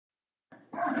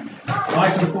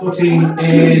Item 14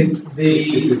 is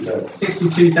the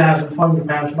 £62,500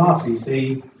 from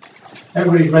RCC.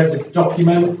 Everybody's read the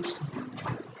document.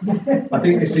 I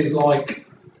think this is like,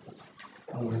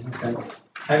 okay.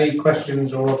 Any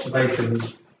questions or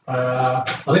observations? I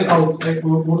think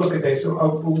we'll look at this. A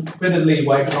bit of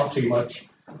leeway, but not too much.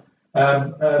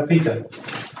 Peter.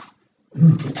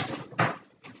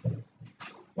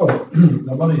 Well,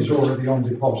 the money's already on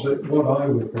deposit. What I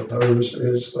would propose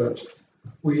is that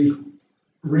we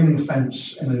ring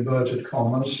fence, in inverted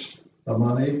commas, the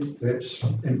money. It's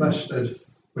invested.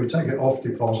 We take it off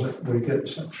deposit. We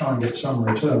try and get some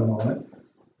return on it,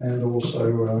 and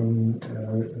also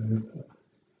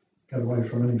get away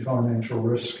from any financial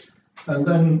risk. And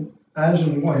then, as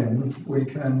and when we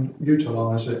can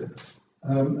utilise it,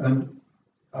 and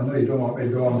I know you don't want me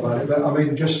to go on about it, but I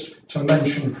mean, just to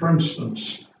mention, for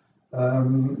instance,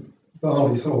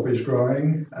 Barleythorpe is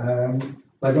growing.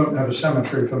 They won't have a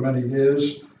cemetery for many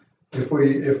years. If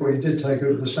we did take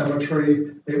over the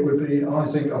cemetery, it would be, I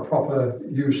think, a proper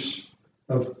use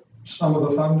of some of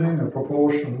the funding, a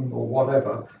proportion or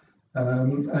whatever.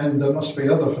 And there must be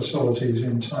other facilities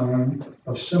in town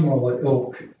of similar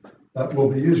ilk that will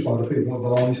be used by the people of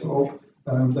Barleythorpe,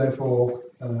 and therefore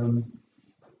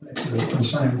the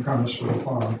same premise would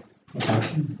apply.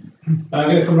 Okay. I'm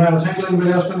going to come around the table.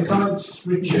 Anybody else got any comments?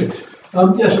 Richard?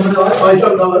 Yes, I mean, I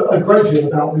don't know a great deal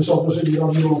about this, obviously, I'm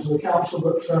new onto the council,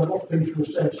 but what Peter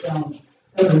has said sounds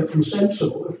eminently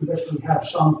sensible. If we actually have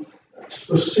some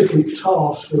specific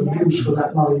task and use for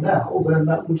that money now, then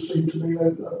that would seem to be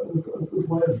a good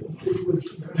way of dealing with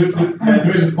it.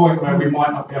 There is a point where we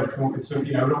might not be able to come up with some,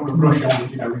 we don't want to rush on, I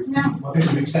think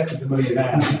we've accepted the million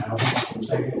now.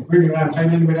 So, really around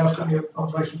table, anybody else got any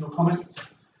observations or comments?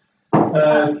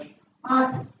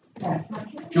 Yes,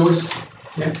 thank you. Joyce?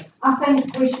 Yeah. I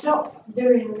think we stop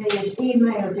doing these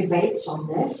email debates on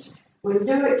this. We'll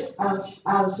do it as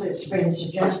it's been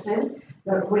suggested,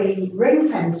 that we ring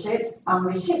fence it and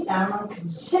we sit down and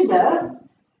consider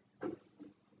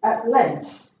at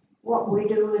length what we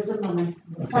do with the money.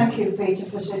 Okay. Thank you, Peter,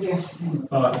 for suggesting.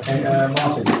 All right, okay,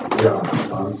 Martin. Yeah,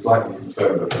 I'm slightly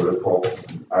concerned that the report's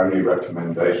only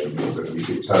recommendation is that we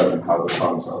determine how the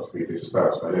funds are to be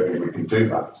dispersed. I don't think we can do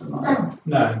that tonight.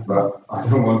 No. But I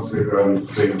don't want to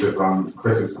seem as if I'm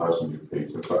criticising you,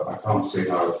 Peter, but I can't see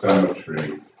how a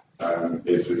cemetery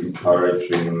is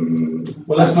encouraging.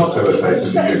 Well, let's not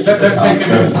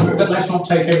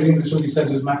take everything that somebody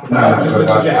says as matter of fact.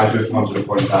 I just wanted to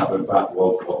point out that that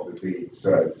was what the deed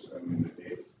says, and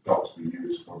it's got to be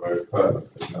used for those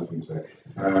purposes, doesn't it?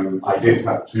 I did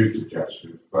have two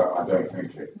suggestions, but I don't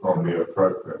think it's probably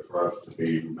appropriate for us to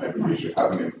be. Maybe we should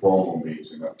have an informal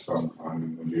meeting at some time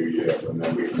in the new year, and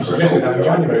then we can. I suggested that in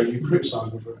January. You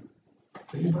criticised me for it.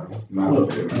 No,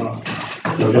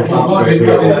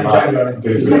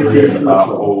 disagreeing about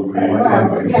all the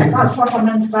yeah, that's what I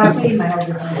meant about email.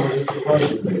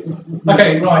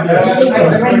 Okay, right.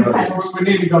 We've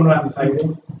nearly gone around the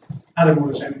table. Adam,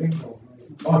 want to say anything?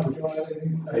 Michael, do you want to add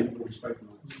anything? No, you've already spoken.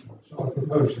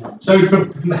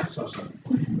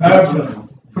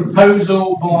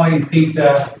 Proposal by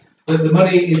Peter that the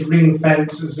money is ring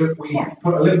fenced, as that we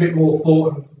put a little bit more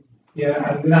thought and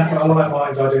and that's what I like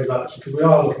Martin's idea about that, because we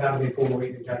are looking at an informal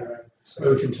meeting in January,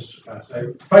 so we can just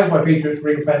so proposed by Peter, it's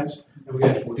ring fenced, and we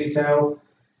get into more detail.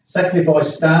 Secondly by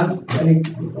Stan,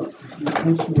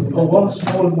 one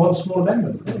small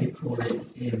amendment. Call it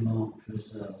earmarked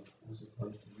reserve as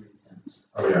opposed to ring fence.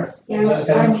 Oh yes. Yes,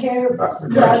 thank you. That's the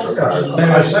yes.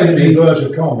 So it's going to be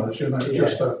inverted commas,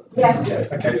 just a. Yeah.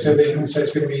 Okay, so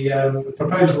it's going to be the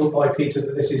proposal by Peter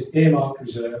that this is earmarked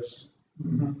reserves.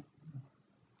 Mm-hmm.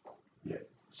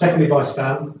 Secondly by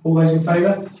Stan. All those in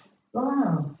favour?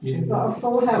 Wow. You've got a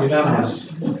full house. Unanimous.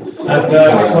 And I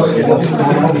think we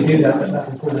probably do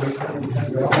that before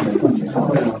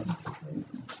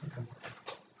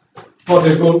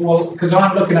well, because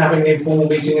I'm looking at having an informal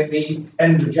meeting at the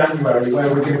end of January where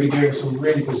we're going to be doing some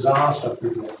really bizarre stuff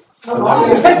with you.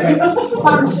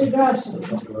 Fancy dressing.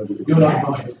 You're not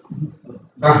invited.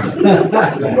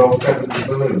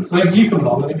 When you come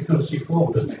along, then it becomes too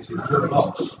formal, doesn't it? So you're the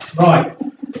boss. Right.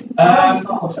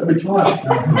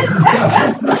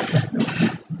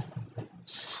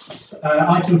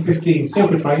 Item 15,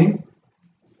 silver training.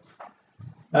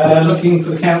 Looking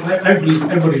for the count. Hopefully,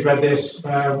 everybody's read this.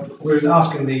 We're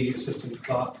asking the assistant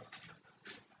clerk,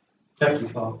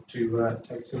 deputy clerk, to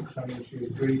take silver training, which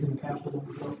is agreed in the council to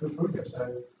approve it.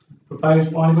 So, proposed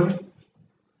by anybody?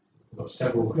 We've got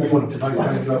several.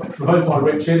 Proposed by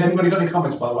Richard. Anybody got any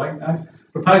comments, by the way? No?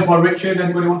 Proposed by Richard.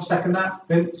 Anybody want to second that?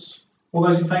 Vince? All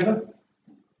those in favour?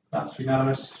 That's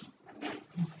unanimous.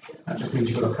 That just means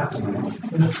you've got a pass on it.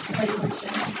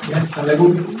 Yeah, and there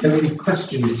will be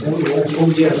questions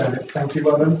all year around it. Thank you,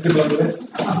 well done. Good luck with it.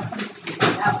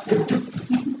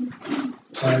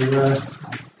 So,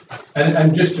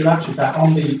 and just to actually that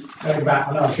on the going back,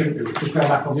 I know I shouldn't do it, just going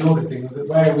back on the audit thing, that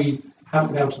where we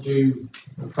haven't been able to do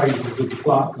appraisal with the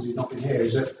clerk because he's not been here,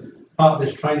 is that part of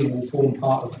this training will form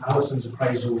part of Alison's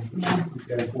appraisal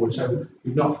going forward. So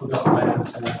we've not forgotten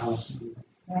about Alison.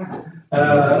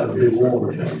 Be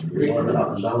warned,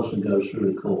 as Alison goes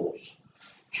through the course,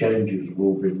 changes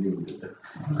will be needed.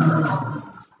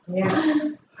 Yeah.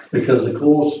 Because the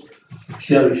course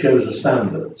shows the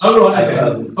standards. Oh, right,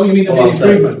 okay. Oh, you mean there'll be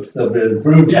improvement? There'll be an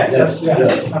improvement. Yes, yes, yeah.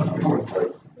 Yes.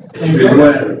 Be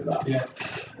aware of that. Yeah.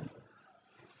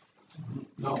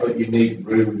 But you need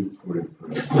room for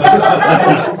improvement.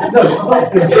 No,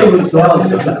 improvements to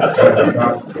answer.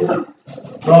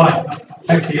 Right,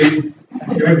 thank you.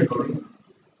 Thank you, everybody.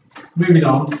 Moving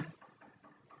on.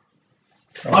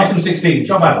 Item 16,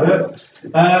 job advert.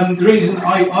 The reason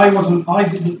I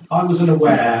wasn't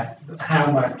aware of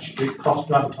how much it costs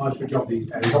to advertise for a job these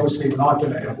days. Obviously, when I've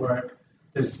done it at work,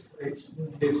 it's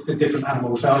a different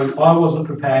animal. So I wasn't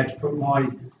prepared to put my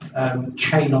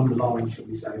chain on the line, shall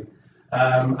we say.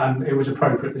 And it was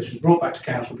appropriate. This was brought back to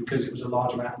council because it was a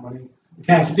large amount of money. The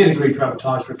council did agree to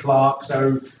advertise for a clerk,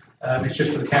 so it's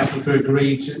just for the council to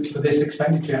agree for this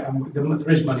expenditure. And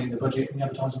there is money in the budget, in the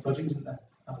advertising budget, isn't there,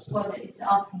 Alison? Well, it's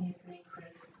asking you for an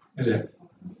increase. Is it?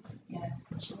 Yeah.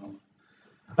 That's right.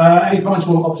 Any comments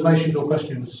or observations or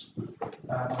questions,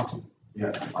 Martin?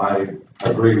 Yeah, I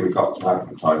agree we've got to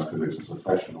advertise because it's a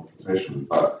professional position,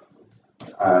 but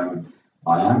I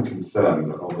am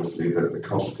concerned that obviously that the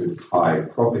cost is high,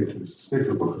 probably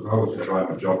considerable, because obviously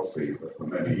I'm a job seeker for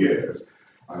many years,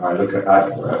 and I look at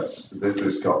adverts, this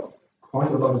has got quite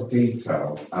a lot of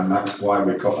detail, and that's why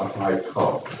we've got a high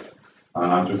cost. And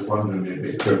I'm just wondering if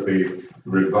it could be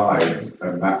revised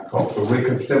and that cost, but we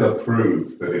can still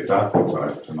approve that it's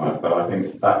advertised tonight, but I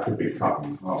think that could be cut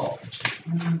in half.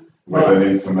 With an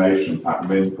information pack. I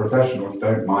mean, professionals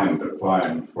don't mind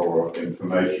applying for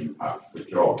information packs for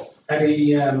jobs.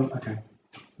 Any, okay,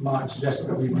 Martin suggested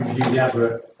that we review the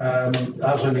advert. That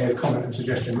was only a comment and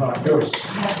suggestion. Right, Joyce.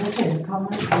 This is a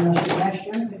comment and a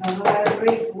suggestion, because I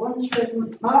agree for once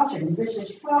with Martin, this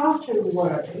is far too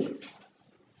wordy.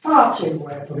 Far too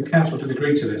wordy. Well, the council did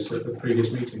agree to this at the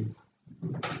previous meeting.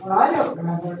 Well, I don't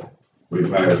remember. We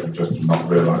may have just not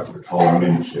realised the column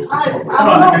inches. I'm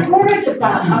not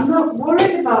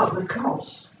worried about the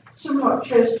cost so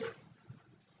much as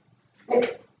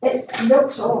it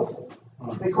looks awful,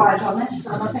 to be quite honest,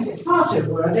 and I think it's far too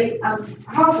wordy, and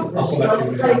half of this stuff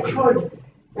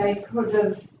they could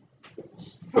have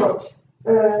put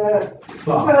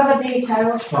further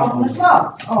details from the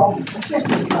clerk or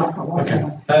assistant clerk or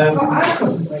whatever. But I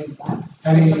couldn't read that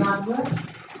as an advert.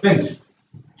 Vince.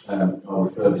 I'll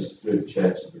refer this through the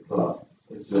chair to the clerk.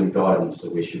 Is there any guidance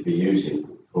that we should be using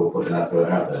for putting an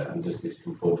advert out there, and does this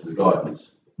conform to the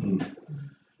guidance?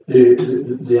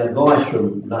 The advice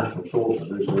from national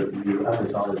sources is that you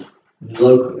advertise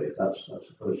locally, that's the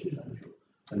first essential,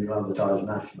 and you advertise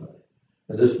nationally.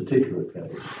 In this particular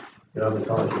case, you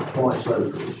advertise it twice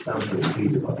locally, Stanford and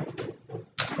Peterborough.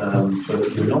 So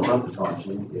you're not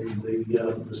advertising in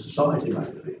the society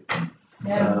magazine.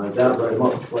 I doubt very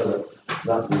much whether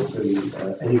that would be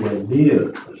anywhere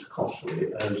near as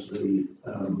costly as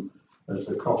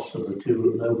the cost of the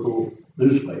two local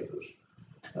newspapers.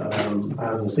 And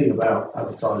the thing about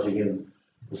advertising in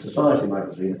the society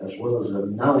magazine as well as a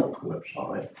NALC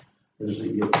website is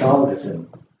that you're targeting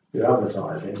your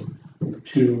advertising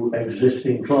to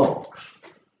existing clerks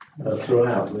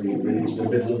throughout the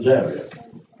Midlands area.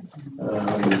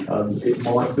 And it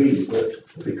might be that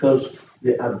because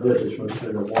the advertisements are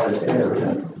in a wider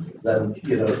area, then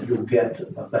you'll get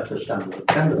a better standard of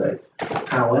candidate.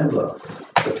 However,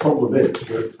 the problem is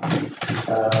that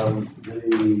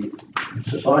the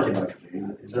society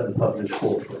magazine is only published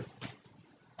quarterly.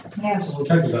 Yes. We'll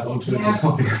take us that one to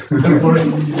decide. Don't worry.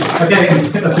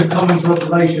 Okay, comments or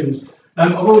observations.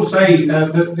 I will say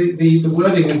that the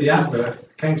wording of the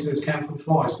advert came to this council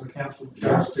twice, and the council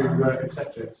chose to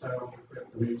accept it. So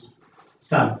the news.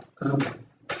 Stan.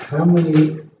 How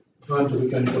many times are we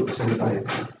going to put this in the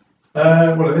paper?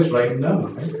 Well, at this rate,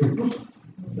 none, I think.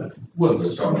 Well,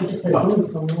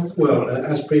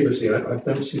 as previously, I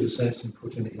don't see the sense in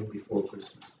putting it in before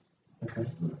Christmas. Okay.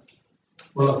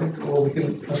 Well, I think,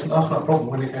 that's not a problem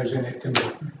when it goes in. It can,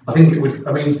 I think it would,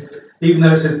 I mean, even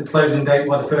though it says the closing date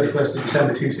by the 31st of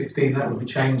December 2016, that would be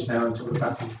changed now until the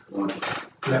back.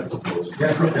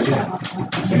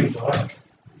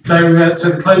 So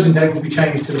the closing date will be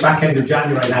changed to the back end of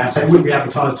January now, so it wouldn't be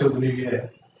advertised till the new year.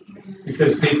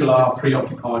 Because people are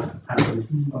preoccupied apparently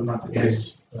on that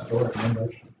case. That's the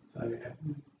recommendation. So, yeah.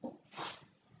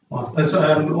 Well, that's,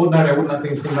 ordinarily I wouldn't let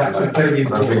things come back to a fairly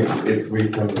I think if we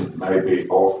can maybe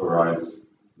authorise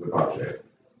the budget,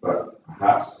 but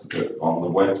perhaps on the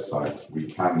website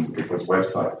we can, because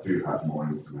websites do have more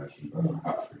information, but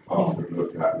perhaps the clerk would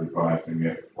look at revising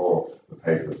it for the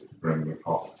papers to bring the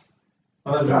costs.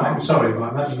 Well, that doesn't make, sorry,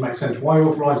 Mike, that doesn't make sense. Why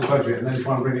authorise a budget and then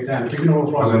try and bring it down? If you're going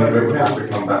to authorise a And then it budget, would have to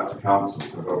come back to council,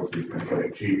 because obviously it's going to get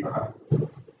it cheaper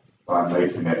by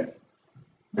making it.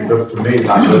 Because to me,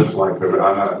 that looks like,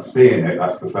 I'm seeing it,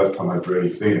 that's the first time I've really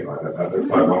seen it like that. That looks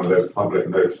like one of those public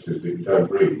notices that you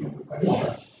don't read in the paper.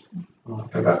 Yes.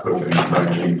 And that puts it in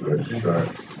plain English, so.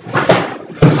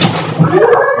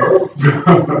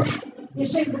 You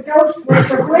see, the ghost was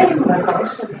the green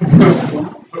ghost.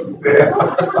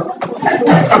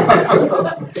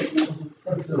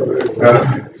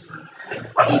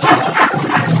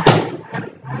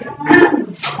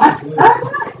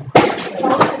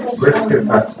 Risk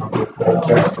assessment,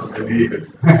 just from the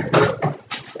needed.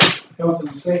 Health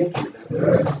and safety.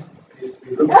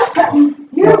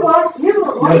 You what? You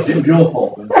what? Well, it's your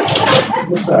fault.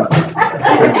 What's that?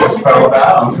 It just fell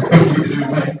down.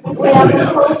 We have a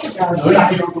photo.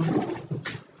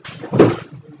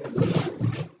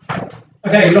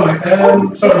 okay,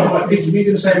 right, sorry, Mike, Peter, were you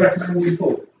going to say recommend you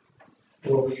for?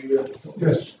 Or were you,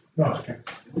 Yes. right, okay.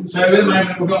 So at the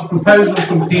moment, we've got a proposal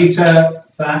from Peter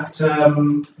that,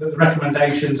 that the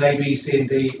recommendations A, B, C and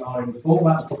D are in full.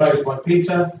 That's proposed by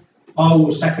Peter. I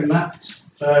will second that.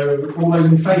 So all those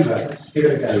in favour, let's give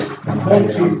it a go. 1,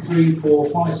 2, 3, 4,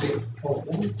 5, 6,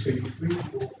 1, 2, 3,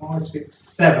 4, 5, 6,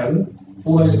 7.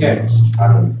 All those against?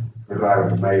 Could I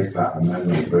have made that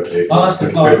amendment, but it. Oh, that's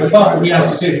the clerk. The clerk, we have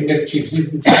to see if we can get it cheap. So you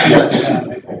can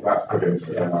If that's put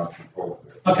into it, then I'll support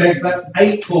it. okay, so that's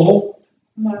 8-4.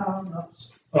 No, I'm not.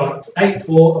 Right,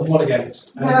 8-4 and 1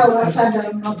 against. No, I said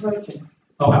I'm not voting.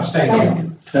 Oh,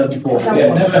 abstaining. 7-4.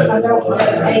 Yeah, never. I don't want to.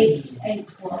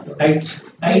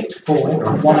 8-4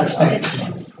 and 1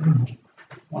 abstention.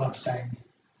 1 abstained.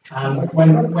 And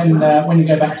when you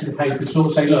go back to the paper, sort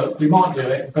of say, look, we might do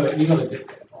it, but you've got to get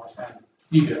the price down.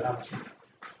 You do it, haven't you?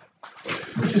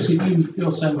 It's just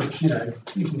you're so much, you know,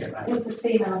 you can get that. It was a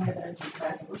female mobility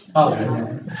circuit, wasn't it? I'll do it.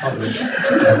 I'll do it.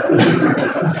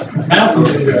 Mouth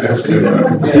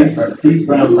is These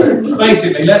brown bags.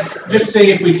 basically, let's just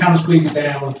see if we can squeeze it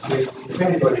down. If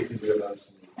anybody can do it,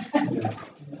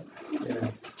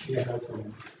 Yeah, no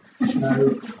problem.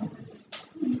 No.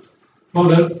 Well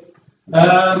done.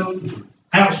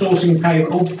 Outsourcing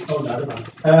payable. Oh no,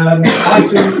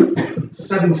 Item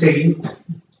 17.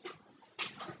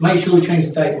 Make sure we change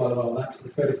the date by the way on that to the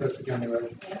 31st of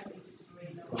January.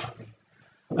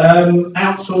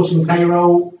 Outsourcing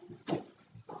payroll.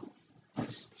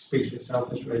 Speaks for itself,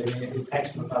 this really. It is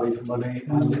excellent value for money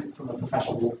and from a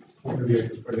professional point of view,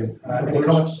 it's brilliant. Any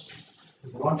comments?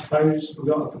 Is the right proposed? We've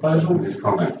got a proposal. Just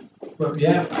comment. But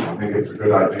yeah. I think it's a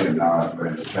good idea now I've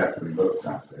really carefully looked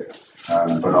at it.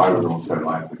 But I would also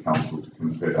like the council to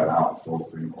consider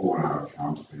outsourcing all our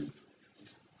accounting.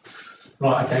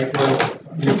 Right, okay, well,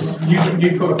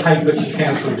 you put a paper to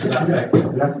council to that effect.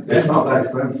 Yeah, it's not that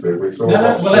expensive. We saw. No,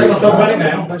 well, let's not talk about it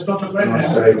now. Let's not talk about it now.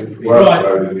 Right,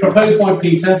 Right, proposed by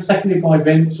Peter, seconded by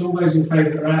Vince. All those in favour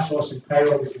of outsourcing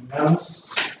payroll is unanimous.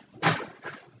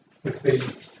 If we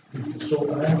can sort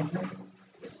that out.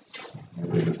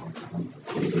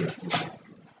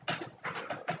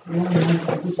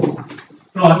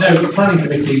 Right, no, the planning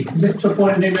committee. Is this to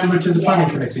appoint a new member to the planning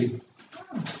committee?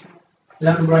 Is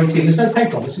that number 18? There's no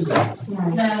paper on this, is there?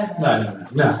 No.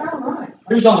 No. Oh, right.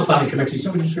 Who's on the planning committee?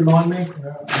 Someone just remind me.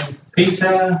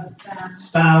 Peter,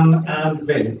 Stan and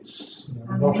Vince.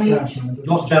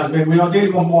 Lost Jasmine. We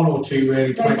ideally want 1 or 2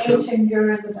 really to They're make sure. meeting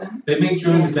during the day. They meet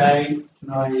during the day. Can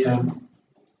I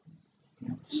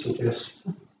suggest?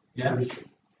 Yeah.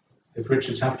 If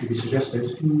Richard's happy to be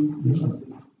suggested.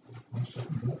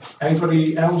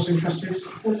 Anybody else interested?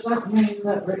 Does that mean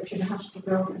that Richard has to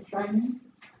go for training?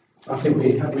 I think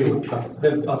we will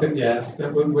cover. I think, yeah,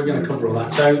 we're going to cover all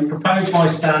that. So proposed by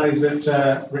Stan is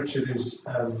that Richard is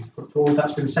put forward.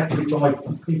 That's been seconded by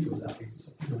Peter. Was that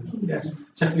Peter? Yes,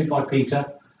 seconded by Peter.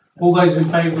 All those in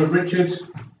favour of Richard?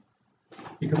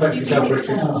 You can vote for yourself,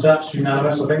 Richard. So that's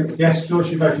unanimous, I think. Yes,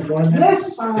 Joyce, you voted for him?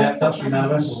 Yes. Yeah, that's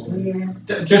unanimous.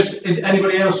 Yeah. Just,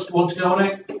 anybody else want to go on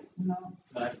it? No.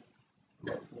 No.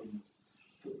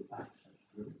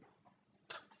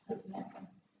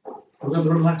 We've got the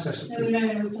room access. No, we've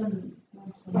done.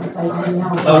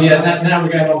 Oh yeah, now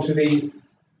we're going on to the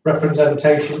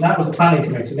representation, that was the planning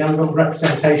committee, now we've got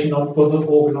representation on other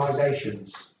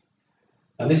organisations.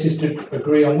 And this is to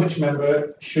agree on which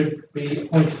member should be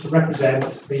appointed to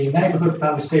represent the neighbourhood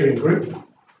plan steering group.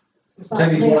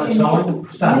 Take these one at a time.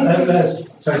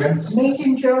 Sorry again.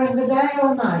 Meeting during the day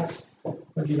or night?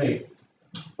 What do you mean?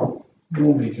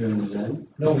 Normally during the day.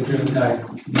 Normally during the day.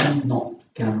 Not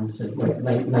guaranteed,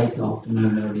 late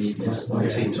afternoon, early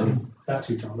evening. About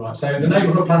tea time, right. So the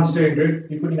neighbourhood plan steering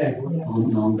group, you put your name for it?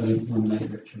 I'm going to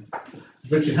nominate Richard.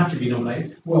 Does Richard have to be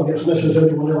nominated? Well, yes, unless there's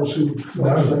anyone else who.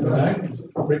 No.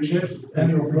 Richard,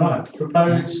 anyone, right.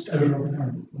 Proposed,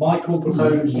 Michael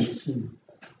proposed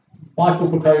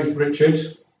Richard,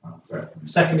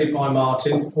 seconded by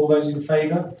Martin. All those in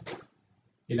favour?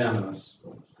 Unanimous.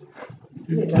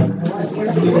 You don't know what you're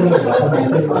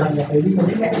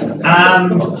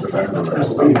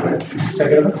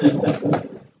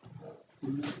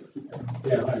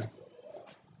Yeah, right.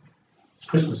 It's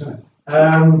Christmas, isn't it?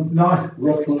 No,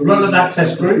 Rutland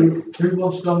Access Group. Who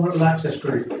wants to go on Rutland Access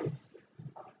Group?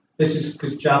 This is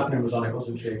because Jasmine was on it,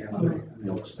 wasn't she, again? I think.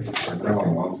 No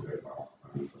one wanted it last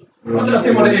time. I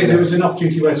think what it is, it was an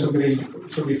opportunity where somebody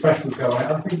fresh would go on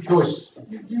it. I think Joyce,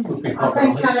 you would be I quite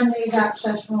think honest. I need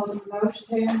access more than most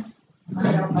here.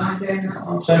 I don't mind doing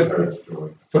that.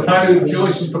 So,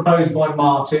 Joyce is proposed by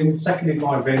Martin, seconded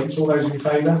by Vince. All those in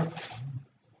favour?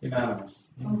 Unanimous.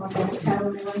 I'm not going to tell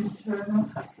me when to turn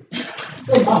off.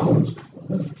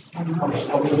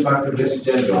 Off the back of this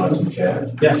agenda item,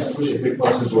 Chair. Yes. Would it be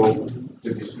possible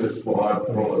to discuss what I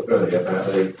brought up earlier about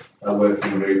the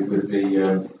working group with the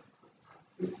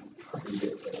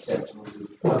acceptable?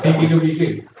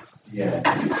 PPWG? Yeah.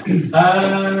 As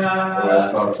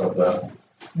part of that.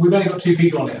 We've only got 2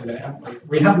 people on it at the minute, haven't we?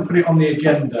 We haven't put it on the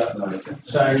agenda, No.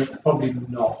 so probably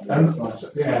not.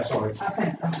 Yeah, sorry. I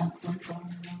think I have one.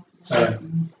 So,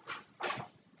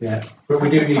 yeah, but we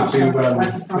do need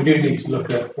to look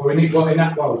at, well, we need, well, in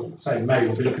that, well, say May,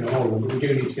 we'll be looking at all of them, but we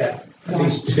do need to get at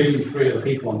least 2, 3 other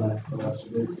people on there.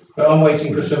 But I'm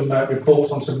waiting for some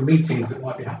reports on some meetings that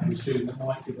might be happening soon that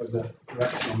might give us a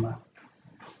direction on that.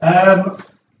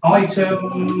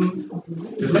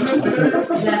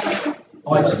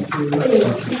 Item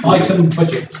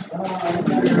budget.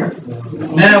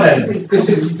 Now then, this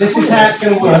is how it's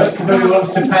going to work. If everyone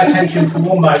wants to pay attention for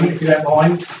one moment, if you don't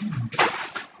mind.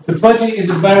 The budget is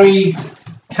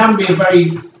can be a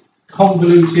very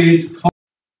convoluted,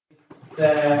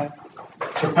 their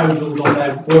proposals on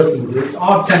their working groups.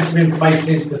 I've sent some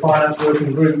information into the finance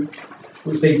working group,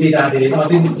 which they did add in. I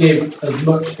didn't give as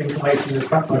much information as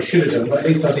perhaps I should have done, but at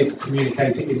least I did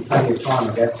communicate it in plenty of time,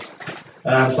 I guess.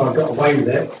 So I got away with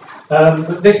it.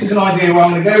 But this is an idea where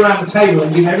I'm going to go around the table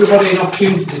and give everybody an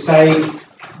opportunity to say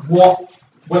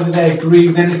whether they agree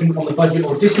with anything on the budget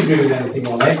or disagree with anything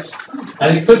on it.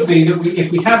 And it could be that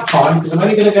if we have time, because I'm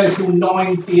only going to go till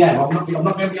 9 PM. I'm not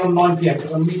going to be on 9 PM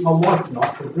because I'm meeting my wife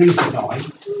tonight for 3 to 9.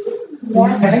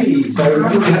 Hey, so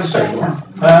that's social.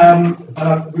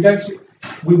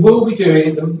 We will be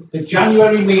doing the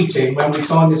January meeting when we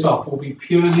sign this off. Will be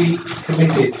purely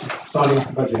committed to signing off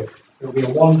the budget. It will be a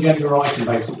one gender item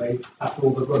basically after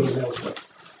all the run-of-the-mill stuff.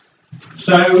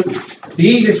 So the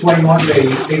easiest way might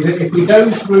be is that if we go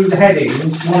through the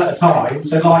headings one at a time,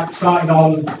 so like starting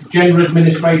on gender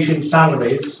administration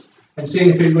salaries and seeing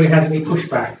if anybody has any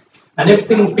pushback. And if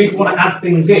people want to add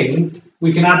things in,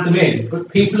 we can add them in.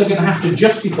 But people are going to have to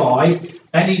justify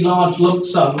any large lump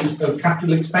sums of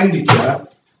capital expenditure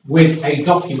with a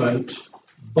document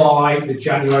by the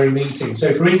January meeting.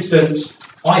 So for instance,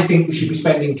 I think we should be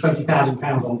spending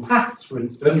 £20,000 on paths, for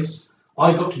instance.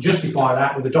 I've got to justify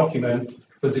that with a document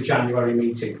for the January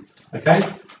meeting. Okay?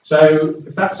 So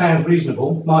if that sounds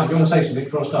reasonable, Mike, do you want to say something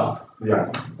before I start?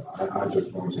 Yeah, I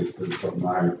just wanted to put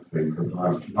my thing, because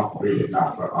I'm not reading it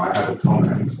now, but I had a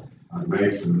comment. I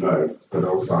made some notes, but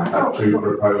also I had 2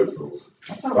 proposals.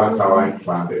 That's how I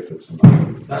planned it for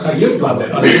tonight. That's how you planned it.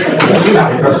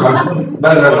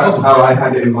 No, that's how I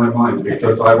had it in my mind,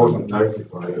 because I wasn't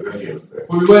notified of any of this.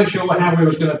 Well, we weren't sure how we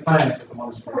was going to plan it, if I'm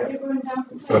honest with you.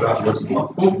 So that was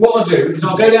not. Well, what I'll do is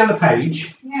I'll go down the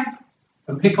page Yeah.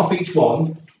 and pick off each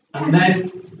one, and then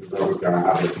I was going to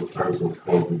have a proposal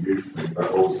for the youth thing,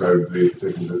 but also the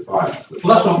civil advice.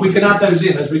 well, that's what we can add those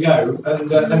in as we go, and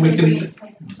then we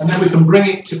can bring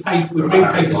it to paper. We bring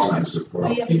paper slides.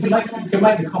 You can make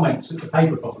the comments at the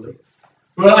paper properly.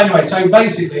 Well, anyway, so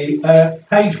basically,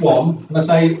 page 1, and I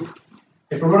say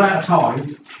if I run out of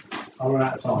time, I'll run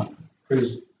out of time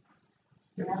because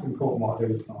it's important what I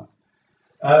do tonight.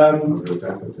 The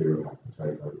deputy will have to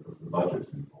take over because the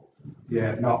budget's important.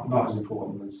 Yeah, not as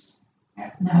important as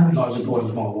No. not as important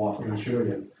as my wife, I can assure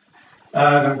you.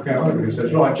 Okay, what everybody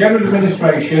says. Right, general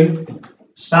administration,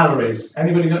 salaries.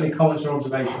 Anybody got any comments or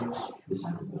observations?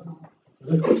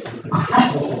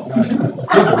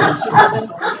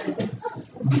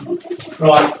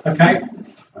 Right, okay.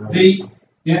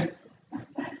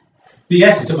 The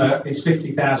estimate is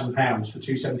 £50,000 for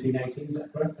 217.18, is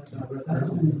that correct? That's how I read that.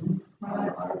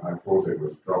 I thought it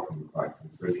was dropping quite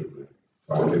considerably,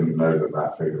 but I didn't know that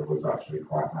that figure was actually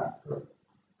quite accurate,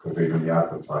 because even the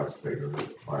advertised figure is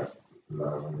quite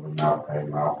low, and we're now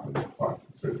paying out and quite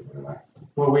considerably less.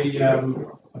 Well,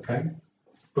 okay,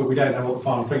 but we don't know what the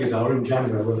final figures are. In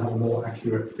January, we'll have a more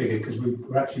accurate figure, because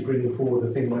we're actually bringing forward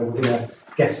the thing where we're going to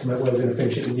guesstimate where we're going to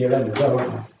finish at the year end as well,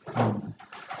 aren't we?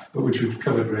 But which we've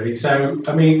covered really. So,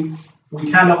 I mean, we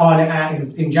can iron it out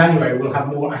in January. We'll have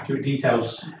more accurate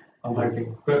details, I'm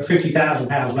hoping. But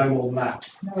 £50,000, no more than that.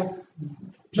 No.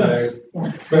 So,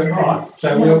 but all right.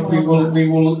 So we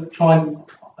will try and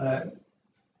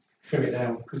trim it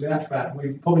down, because in actual fact, what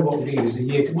we need is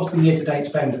what's the year-to-date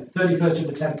spend at 31st of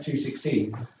the 10th,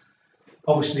 216.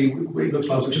 Obviously, it looks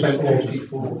like we've spent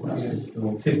 54. It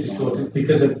is distorted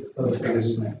because of other figures,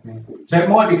 isn't it? Yeah. So it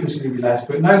might be considerably less,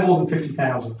 but no more than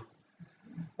 50,000.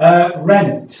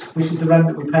 Rent. This is the rent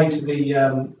that we pay to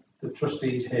the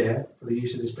trustees here for the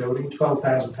use of this building,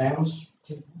 £12,000.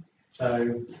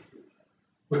 So,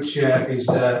 which is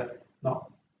not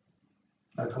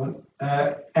no comment.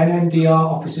 NNDR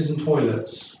offices and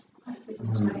toilets. That's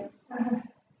business rates.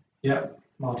 Yeah,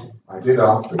 Martin. I did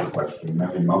ask this question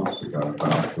many months ago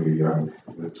about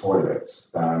the toilets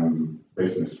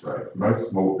business rates.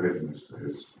 Most small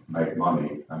businesses make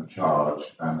money and charge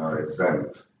and are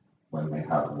exempt when they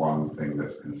have one thing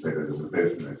that's considered as a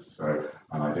business. So,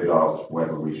 and I did ask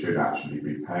whether we should actually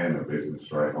be paying a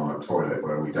business rate on a toilet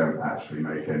where we don't actually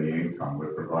make any income,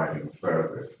 we're providing a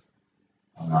service.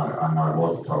 And I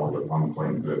was told at one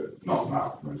point that, not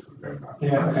now, this was going back,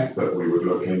 that we would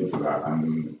look into that,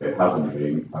 and it hasn't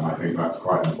been, and I think that's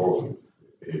quite important.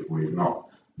 If we've not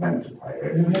meant to pay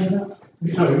it.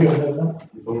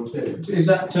 Is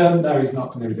that, no, he's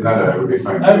not going to do that. No, it would be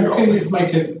something. Can you just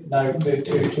make a note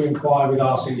to inquire with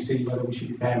RCC whether we should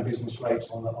be paying business rates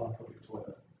on a public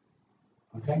toilet?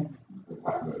 Okay? The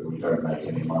fact that we don't make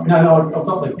any money. No, I've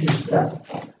got the gist.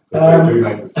 Because they do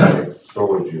make the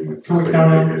storage units. Can we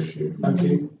carry on? Issue. Thank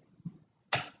you.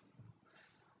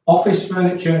 Office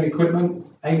furniture and equipment,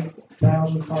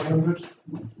 8,500.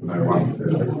 No one.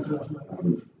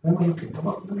 Let me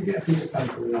get a piece of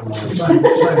paper. We've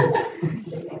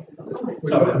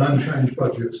got an unchanged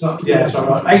budget. It's not, yeah, it's all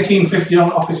right. 1850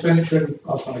 on office furniture, and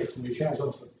I was trying to get some new chairs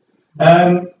onto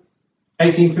them.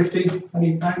 1850.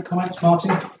 Any comments,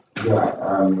 Martin? Yeah,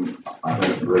 I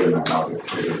don't really know how this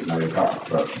figure is made up,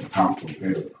 but the council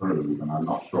did approve, and I'm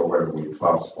not sure whether we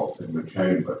class what's in the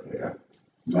chamber here.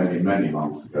 Many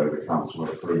months ago, the council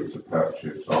approved the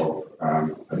purchase of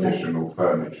additional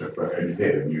furniture, but in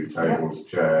here, new tables,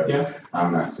 chairs,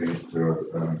 and that seems to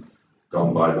have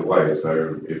gone by the way.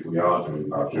 So if we are doing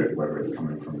budget, whether it's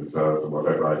coming from reserves or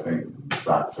whatever, I think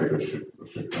that figure should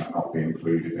not be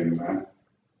included in there.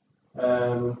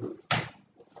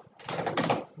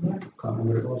 Can't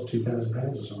remember what it was,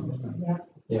 £2,000 or something, wasn't it?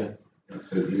 Yeah.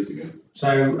 2 years ago.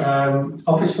 So,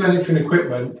 office furniture and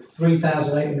equipment,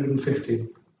 3,850.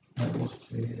 That was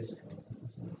 2 years ago.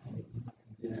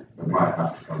 Yeah. It might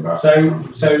have to come back. So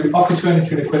office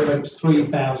furniture and equipment,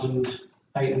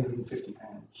 £3,850.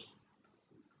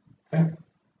 Okay.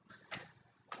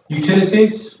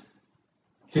 Utilities,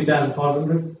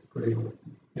 2,500. Pretty good.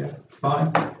 Yeah,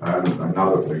 fine.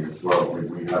 Another thing as well,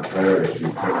 we have various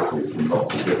utilities from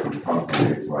lots of different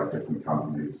companies,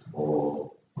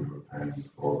 we were paying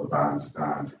for the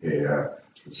bandstand here,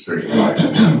 the street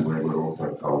lighting, and we were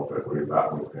also told that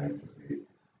that was going to be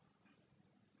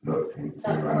looked into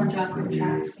That will come under our and reviewed.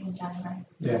 contracts in January.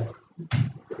 Yeah.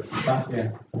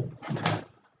 Yeah.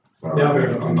 So Yeah,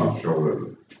 I'm not sure that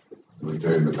we're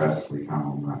doing the best we can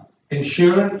on that.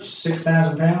 Insurance,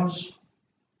 £6,000.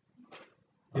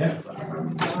 Yeah.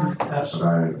 That's,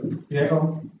 So yeah, go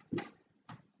on.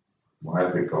 why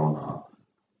has it gone up?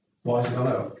 Why has it gone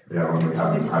up? Yeah, when we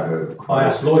haven't had a. I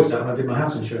asked Lloyd's that when I did my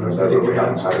house insurance. They didn't we give me an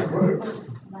haven't had answer. a quote.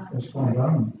 It's gone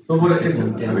down. But what it is, Has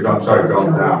it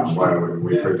gone down? Why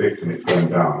we're predicting it's going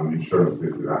down, and insurance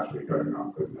is actually going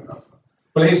up, isn't it? That's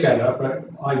well, it is going up, but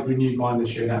I renewed mine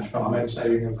this year, and actually I made a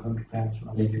saving of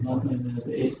 £100.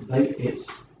 It's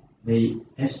the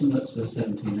estimates for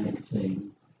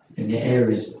 17-18 in the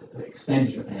areas, the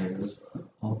expenditure areas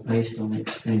are based on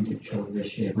expenditure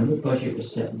this year. When the budget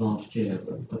was set last year,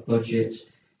 the budget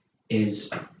is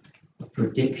a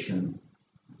prediction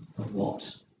of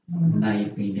what may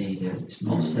be needed. It's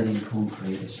not selling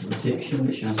concrete, it's a reduction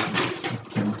which has to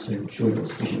come to ensure you've got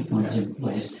sufficient funds in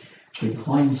place. With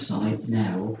hindsight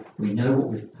now, we know what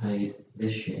we've paid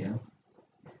this year,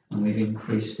 and we've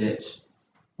increased it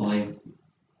by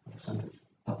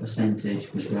a percentage,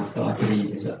 which I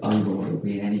believe is over what it would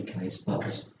be in any case,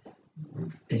 but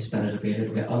it's better to be a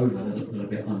little bit over than a little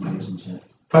bit under, isn't it?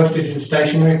 Postage and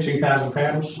stationery,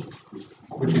 £2,000,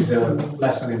 which is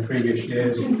less than in previous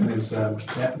years, and is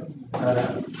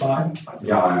fine.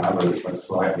 Yeah, I have a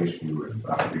slight issue with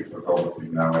that because obviously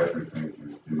now everything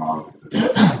is demanded that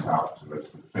is sent out to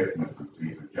us. The fitness of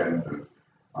these agendas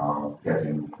are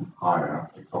getting higher.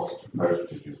 The cost of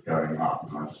postage is going up,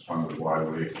 and I just wonder why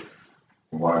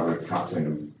we're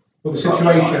cutting. Well, the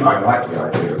situation. I like the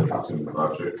idea of cutting the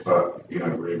budget, but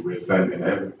we're sending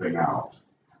everything out.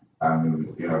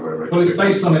 And, well, it's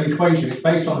based on an equation. It's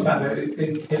based on the fact that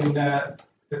in the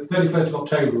 31st of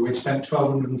October, we'd spent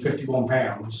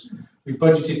 £1,251. We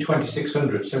budgeted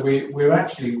 2,600. So we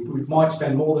might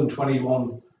spend more than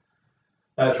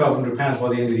 £1,200 by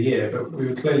the end of the year, but we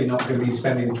were clearly not going to be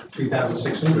spending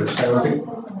 2,600. So I think,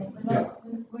 yeah.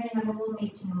 We're only having one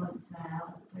meeting a month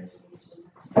now, as opposed to used to,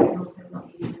 and also not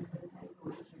using it for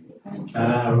the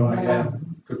paperwork. right, yeah.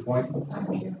 Good point.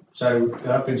 So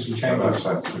there have been some changes.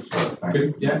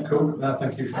 Good, yeah, cool. No,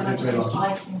 thank you. And I changed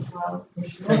Vikings as well.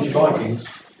 Change Vikings.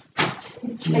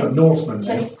 You've got Norseman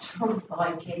there. Changed from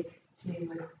Viking to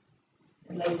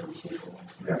a local tutor.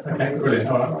 Yeah. Okay, brilliant.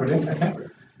 All right, brilliant. Okay.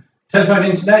 Telephone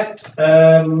internet,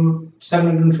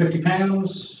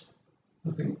 £750.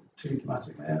 Nothing too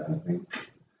dramatic there, I think.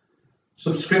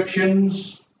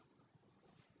 Subscriptions.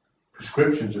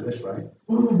 Prescriptions at this rate.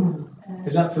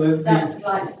 Is that for the? That's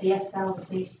like the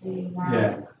SLCC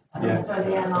now. Yeah. Sorry,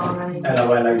 the LRA.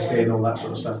 LOLAC and all that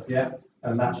sort of stuff. Yeah.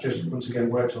 And that's just once again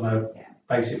worked on a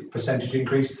basic percentage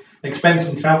increase. Expense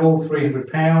and travel,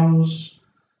 £300.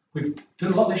 We've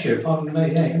done a lot this year,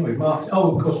 588, haven't we? Marked.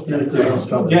 Oh, of course. Yes.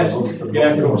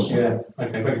 Yeah, of course. Yeah.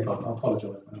 Okay, beg your pardon. I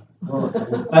apologise.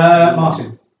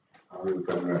 Martin. I was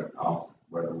going to ask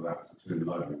whether that's too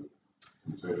low,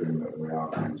 considering that we are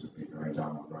going to be going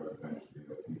down the road eventually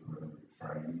that people are going to be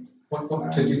trained.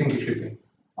 What do you think it should be?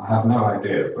 I have no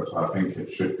idea, but I think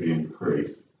it should be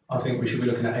increased. I think we should be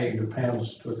looking at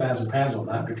 £800 to £1,000 on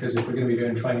that, because if we're going to be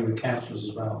doing training with counsellors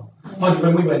as well. Mind you,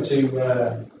 when we went to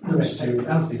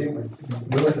Anthony, didn't we?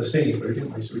 We went to see route,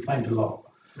 didn't we? So we claimed a lot.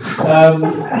 That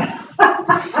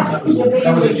was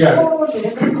a joke.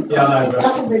 Yeah, I know, but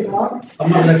I'm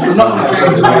not going to change the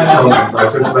I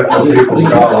just let people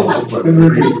start.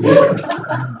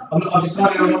 I've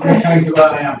decided I'm not going to change the way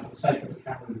I am for the sake of the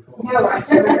camera recording.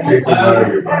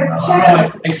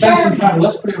 Right, expense and travel.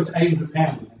 Let's put it up to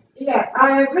 £800. Yeah,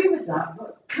 I agree with that,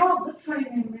 but can't the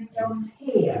training be done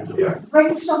here? Yeah.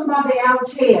 Bring somebody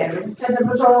out here instead of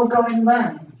us all going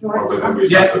there.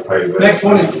 Next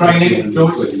one is training,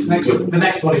 Joyce. The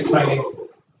next one is training.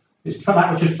 That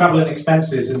was just travel and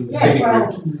expenses and scenic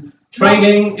route.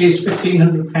 Training is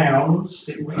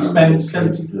 £1,500. We spend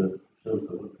 70.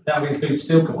 That would include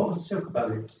Silka. What was the Silka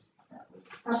value?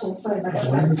 That's also That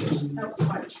was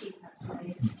quite cheap,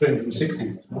 actually.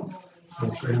 360.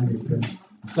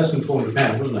 It's less than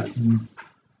 £400, wasn't it?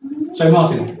 So,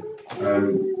 Martin.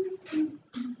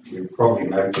 You probably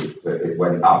noticed that it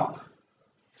went up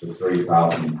to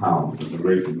 £3,000, and the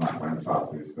reason that went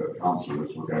up is that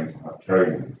councillors were going to have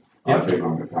training. I've been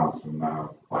on the council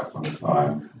now quite some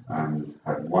time and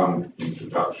had one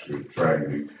introductory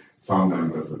training. Some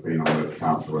members have been on this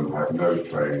council and had no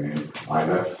training. I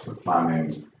left the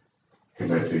planning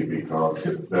committee because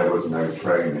there was no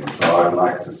training. So I'd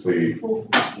like to see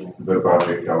the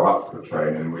budget go up for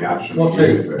training. We actually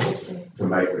use it to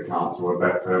make the council a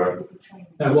better.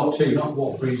 No, what to? Not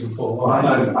what reason for. Well,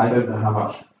 I don't know how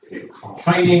much it costs.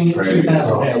 Training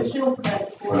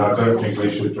 £2,000. But I don't think we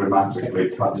should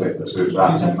dramatically cut it to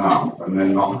that amount and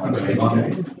then not have any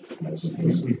money.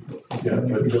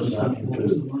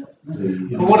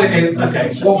 Well, what it is,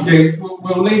 okay, so what we'll do,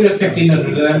 we'll leave it at 1,500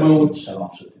 and then we'll.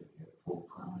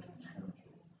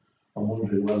 I'm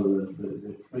wondering whether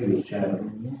the previous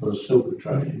chairman for the silver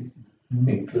training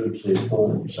includes the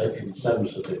important section 7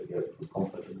 certificate for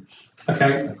competence.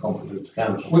 Okay. And competence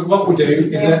council. What we'll do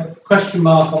is a question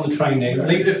mark on the training.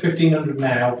 Leave it at 1,500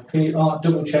 now. Can you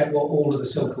double check what all of the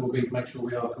Silka will be to make sure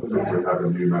we are covered? We have a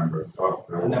new member of staff.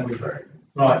 And then we train.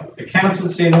 Right,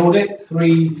 accountancy and audit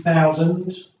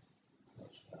 3,000.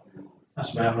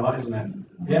 That's about right, isn't it?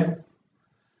 Yeah.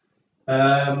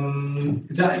 That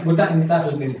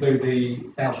doesn't include the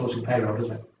outsourcing payroll, does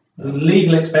it?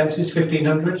 Legal expenses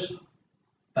 1,500.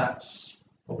 That's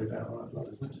probably about right,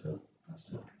 isn't it?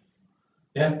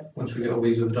 Yeah, once we get all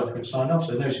these other documents signed off,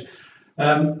 so no.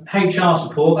 HR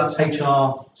support, that's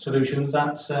HR solutions,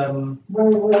 that's, Well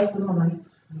worth the money.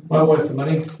 well worth the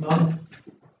money, Martin?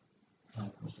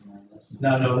 No,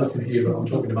 I'm looking at you, but I'm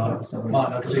talking about,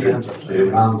 Martin, I can see your hands up. The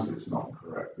amount is not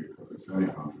correct because it's only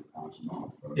 £100 a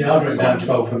month. Yeah, I've written down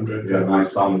 1,200. Yeah, my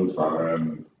sums are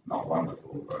not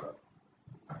wonderful, but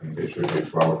I think it should be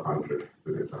 1,200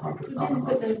 because it's £100 a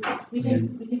month. We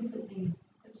didn't put these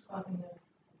subscribing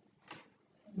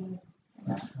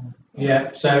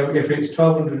Yeah, so if it's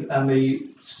 1,200 and the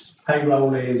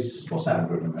payroll is, what's that?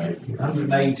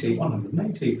 180.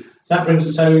 180. So that brings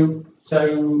it, so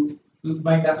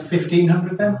make that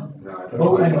 1,500 then? Yeah, I Oh,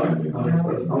 don't hang know. on.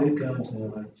 We're going to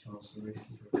HR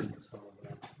solutions.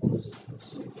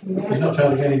 He's not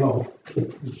charging any more.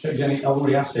 I've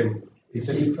already asked him. He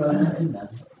said,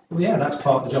 well, yeah, that's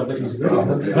part of the job that he's agreed.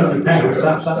 £100,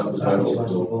 that's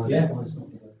yeah.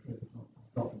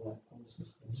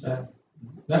 So,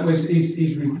 that was,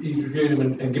 he's reviewing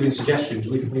them and giving suggestions,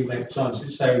 we can make the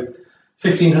signs. So,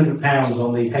 £1,500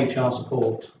 on the HR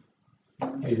support.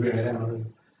 He's written it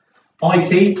down.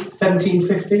 IT,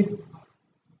 1,750.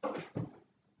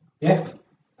 Yeah?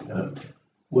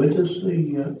 Where does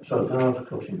the, sorry, can I ask a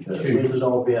question, Chair? Sure. Where does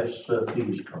RBS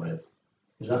fees come in?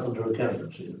 Is that under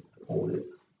accountancy audit?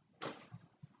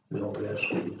 The RBS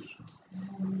fees?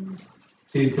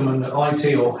 So you come under IT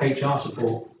or HR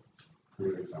support?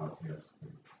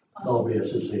 RBS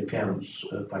is the accounts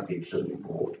package that we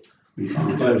bought. We should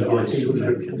Under do the IT,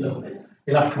 subscription, don't we?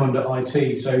 You'll have to come under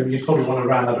IT, so you probably want to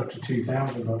round that up to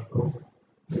 2,000, I thought.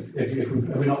 If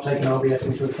we're not taking RBS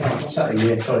into account, what's that a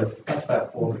year? Sorry, that's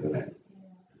about 400, isn't it?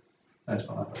 That's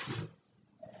not that much, is it?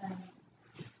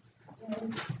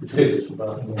 It is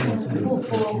about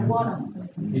 441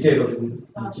 You did, or didn't?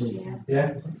 last year.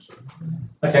 Yeah?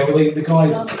 Okay, well, the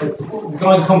guys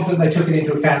are confident they took it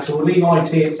into account, so we'll leave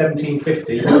IT at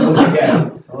 1,750, once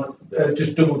again,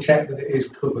 just double check that it is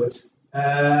covered.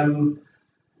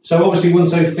 So obviously,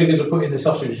 once those figures are put in the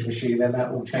sausage machine, then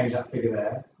that will change that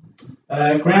figure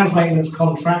there. Grounds maintenance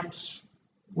contracts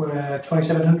were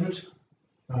 2,700?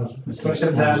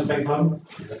 27,000, beg pardon.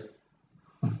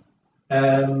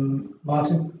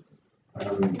 Martin?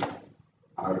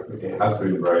 It has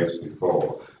been raised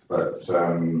before, but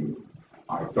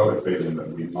I've got a feeling that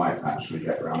we might actually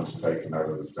get around to taking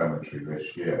over the cemetery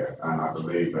this year. And I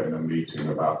believe that in a meeting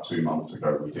about 2 months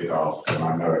ago, we did ask, and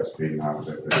I know it's been now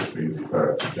said that it's been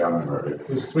deferred to January.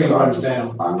 There's 3 rows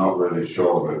down. I'm not really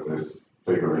sure that this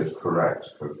figure is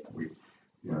correct because we're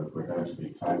going to be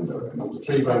tendering.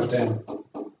 3 rows down.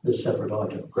 the separate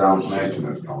item. Grounds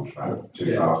maintenance contract,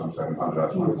 2,700,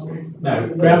 that's what it's been. No,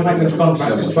 ground maintenance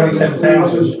contract is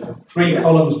 27,000. 3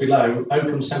 columns below,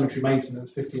 Oakham Cemetery maintenance,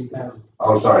 15,000.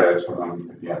 Oh, sorry, that's what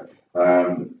yeah.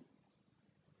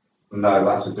 No,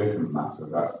 that's a different matter.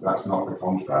 That's not the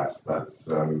contract. That's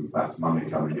money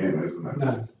coming in, isn't it?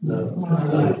 No,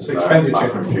 it's No, expenditure. I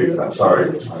confused that. Sorry,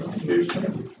 I confused.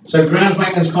 So grounds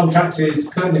maintenance contract is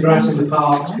cutting the grass in the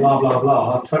parks, blah blah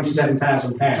blah,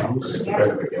 £27,000. It's a bit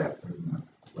of a guess, isn't it?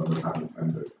 When we haven't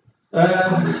tendered.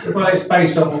 Well, it's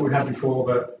based on what we had before,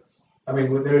 but I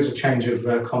mean there is a change of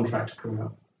contract coming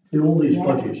up. Do all these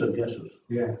budgets are guesses?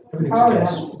 Yeah, everything's a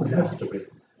guess. It has to be.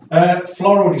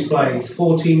 Floral displays,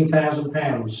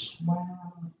 £14,000. Wow.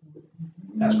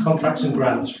 That's contracts and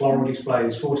grants. Floral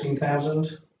displays,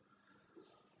 14,000.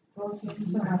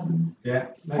 Yeah.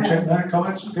 No check. No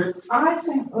comments. Good. I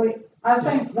think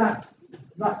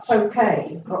that's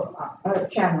okay, but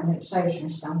Chairman, it saves me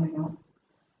standing up.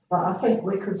 But I think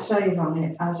we could save on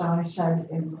it, as I said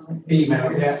in my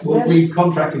Email. Yeah. Well, Yes. we've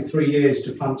contracted 3 years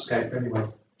to Plantscape anyway,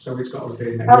 so it's got to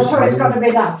be. Oh, so it's got to be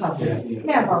that, has it? Yeah.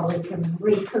 Yeah, well, we can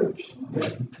recoup.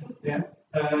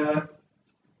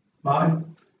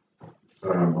 Martin.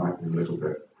 So I might be a little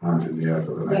bit hand in the air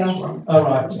for the next Yeah. one. All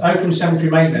right. Oakham Cemetery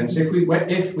maintenance. If we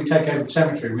take over the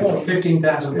cemetery, we've got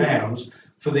 £15,000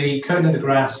 for the cutting of the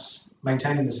grass,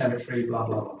 maintaining the cemetery, blah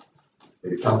blah blah.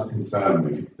 It does concern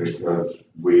me because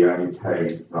we only pay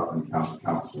Rutland County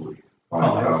Council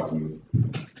 £5,000.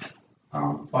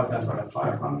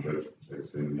 £5,500.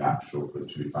 It's in the actual for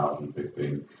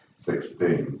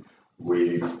 2015-16.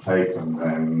 We've taken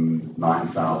then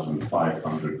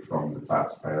 9,500 from the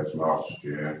taxpayers last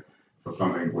year for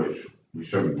something which we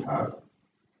shouldn't have.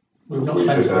 We've not We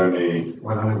spent should it. only,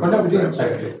 No, we didn't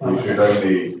take it. we should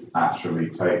only actually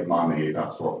take money,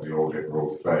 that's what the audit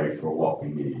rules say, for what we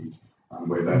need. And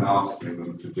we're then asking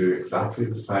them to do exactly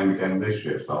the same again this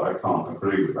year, so I can't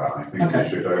agree with that. I think we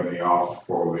should only ask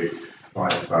for the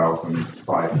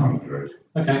 5,500.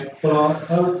 Okay. Well,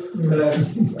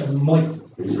 Mike.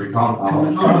 Because we can't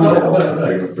ask No.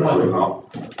 things that we're not.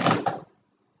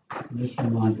 just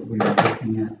remind that we are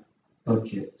looking at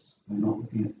budgets, we're not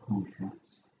looking at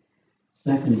contracts.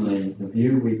 Secondly, the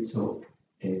view we took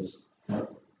is that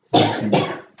taking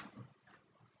a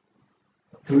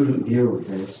prudent view of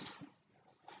this,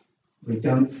 we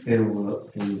don't feel that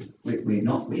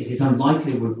it is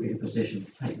unlikely we'll be in a position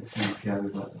to take the cemetery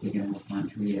over at the beginning of the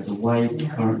financial year, the way the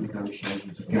current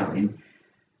negotiations are going.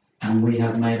 And we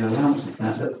have made allowance of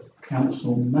that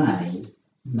council may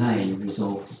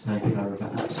resolve to take it over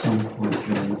at some point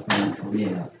during the financial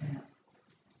year.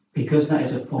 Because that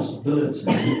is a possibility,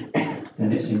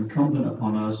 then it's incumbent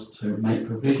upon us to make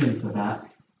provision for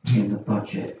that in the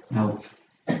budget. Now,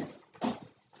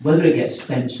 whether it gets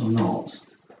spent or not,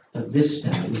 at this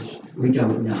stage, we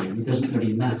don't know. It doesn't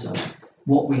really matter.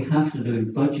 What we have to do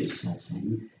in budget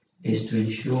setting is to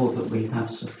ensure that we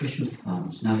have sufficient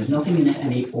funds. Now, there's nothing in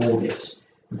any audit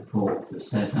report that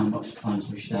says how much funds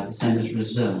we should have, the same as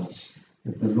reserves.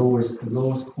 The law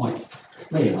is quite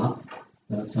clear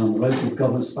that the Local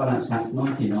Governance Finance Act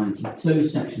 1992,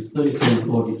 sections 32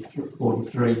 and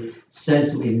 43,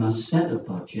 says that we must set a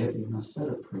budget, we must set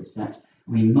a precept,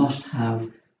 we must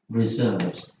have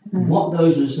reserves. What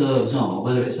those reserves are,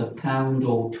 whether it's £1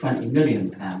 or £20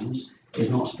 million, is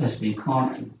not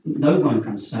specified. No one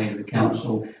can say to the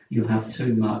council, you have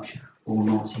too much or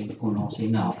not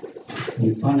enough.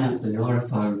 The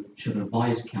RFO should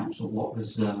advise council what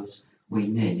reserves we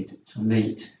need to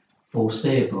meet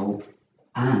foreseeable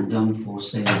and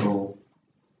unforeseeable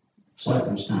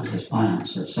circumstances,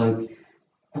 finances. So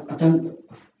I don't,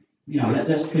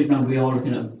 let's remember we are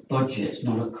looking at budgets,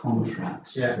 not at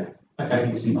contracts. Yeah. Okay. I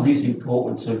think it's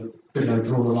important to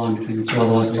draw the line between the two.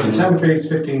 Otherwise, so the cemetery is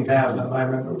 15,000 at the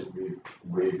moment.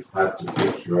 We've had the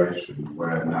situation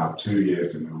where now 2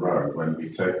 years in a row, when we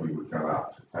said we would go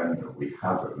out to tender, we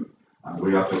haven't, and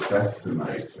we are just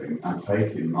estimating and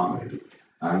taking money,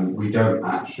 and we don't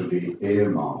actually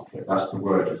earmark it. That's the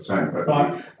word it's saying. But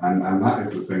right. And that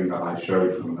is the thing that I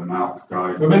showed from the NALC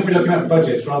guide. We're meant to be looking at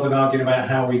budgets rather than arguing about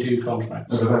how we do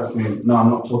contracts. No, I'm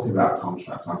not talking about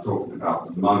contracts. I'm talking about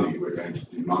the money we're going to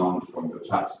demand from the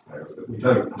taxpayers that we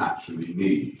don't actually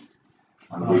need,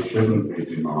 and we shouldn't be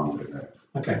demanding it.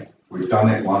 Okay. We've done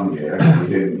it 1 year, we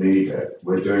didn't need it.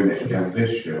 We're doing it again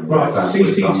this year. Right,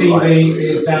 CCTV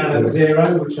is down at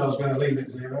 0, which I was going to leave at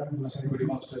 0, unless anybody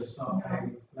wants to start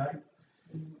paying. No?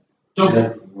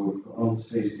 Yeah, well, on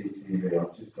CCTV,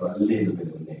 I've just got a little bit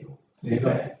of a niggle.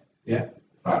 Yeah. The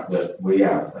fact that we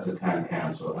have, as a town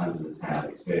council and as a town,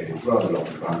 experienced rather a lot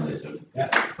of vandalism. Yeah.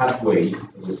 Had we,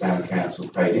 as a town council,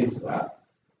 paid into that,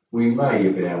 we may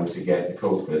have been able to get the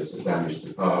culprits that damaged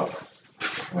the park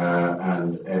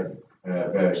and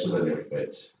various other little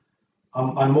bits.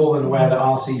 I'm more than aware that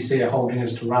RCC are holding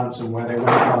us to ransom where they won't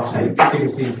partake, give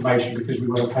us the information because we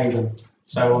won't pay them.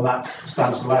 So on that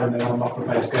stance alone, then I'm not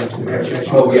prepared to go into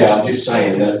negotiation. Oh yeah, I'm just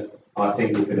saying that I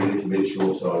think we've been a little bit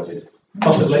short-sighted.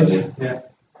 Possibly, yeah.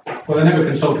 Well, they never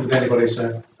consulted with anybody,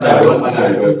 so. No, I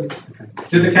know, but. Okay.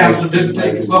 Did the council,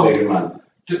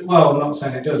 Well, I'm not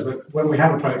saying it does, but when we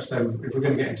have approached them, if we're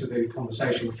going to get into the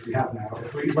conversation, which we have now,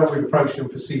 when we've approached them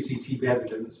for CCTV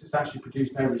evidence, it's actually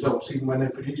produced no results even when they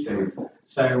produced it.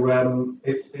 So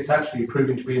it's actually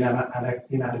proving to be an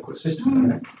inadequate system,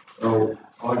 isn't it? Oh,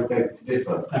 I beg to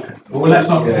differ. Okay. Well, we're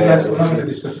not going to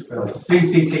discuss it further.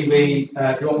 CCTV,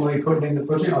 if you want money putting in the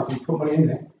budget, I can put money in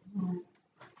there.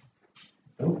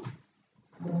 Oh.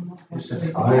 I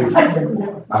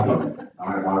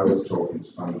was talking to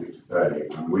somebody today,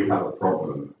 and we have a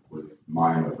problem with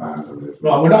minor vandalism.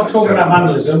 Right, we're not talking about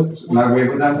vandalism. No,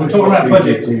 we're talking about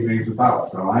budget. CCTV is about.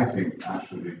 So I think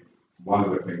actually one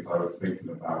of the things I was thinking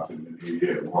about in the new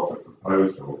year was a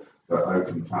proposal that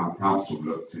Oakham Town Council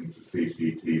looked into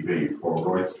CCTV for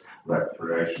Royce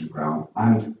Recreation Ground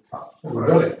and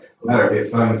No,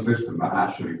 its own system that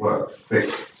actually works,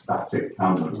 fixed static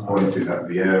cameras pointing at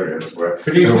the areas where.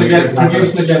 Produce an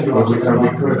agenda item. So we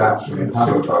could actually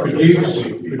have a budget.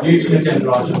 Produce an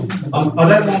agenda item. I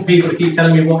don't want people to keep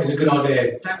telling me what is a good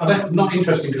idea. I'm not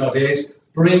interested in good ideas.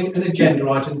 Bring an agenda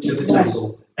item to the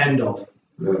table. End of.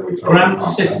 Grant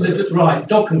citizens, right,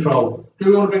 dog control. Do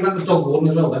we want to bring back the dog warden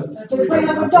as well then? Did we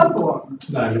have a dog warden?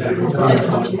 No, we don't.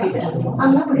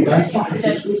 I'm not going to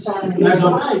exactly saying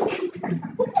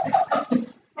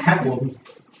Cat warden.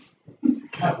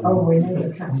 Oh, we need a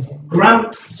cat.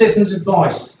 Grant citizens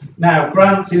advice. Now,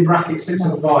 grants in brackets,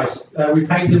 citizens advice. We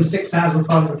paid them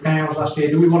 £6,500 last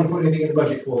year. Do we want to put anything in the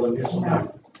budget for them? Yes or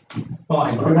no?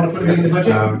 Fine. Do we want to put anything in the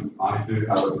budget? I do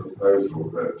have a proposal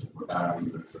that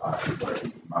I've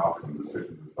spoken to Malcolm, the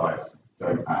citizens advice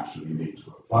don't actually need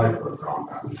to apply for a grant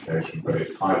application, but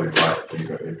it's highly likely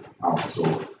that if the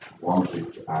council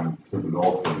wanted and could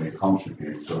lawfully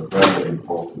contribute to a very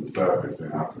important service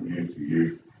in our community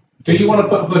use. Do you want to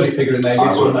put a budget figure in there,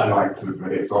 yes or no? I would like to,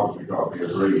 but it's obviously got to be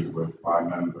agreed with by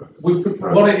members.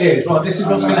 What it is, right, this is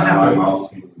what's going to happen. I'm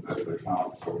asking that the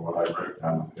council, what I wrote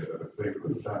down here, that a figure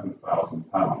of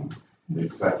 £7,000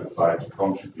 is set aside to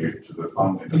contribute to the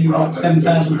funding. Can you write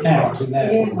 £7,000 in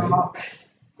there for me?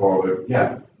 For the,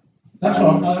 yes. That's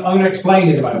right, I'm going to explain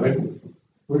in a moment.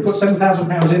 We've put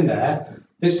 £7,000 in there.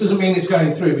 This doesn't mean it's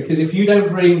going through, because if you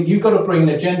don't bring, you've got to bring an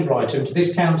agenda item to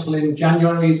this council in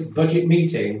January's budget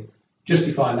meeting,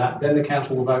 justifying that, then the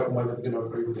council will vote on whether they're going to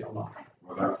agree with it or not.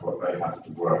 Well, that's what they have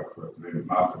to work with.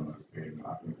 Malcolm has been,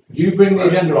 I think. You bring the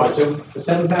agenda item for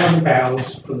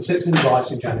 £7,000 from the citizens'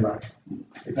 rights in January.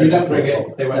 If you don't bring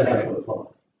it, they won't have it.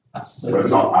 So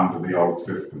not under the old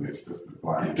system, it's just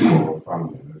applying for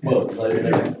funding. Well,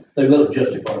 they will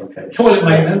justify the case. Toilet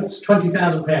maintenance,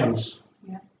 £20,000.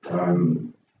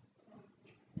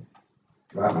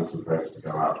 That was supposed to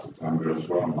go out to tender as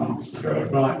well months ago.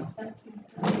 Right. That's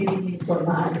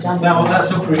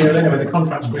up for renewal anyway, the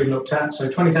contract's been looked at, so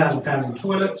 £20,000 in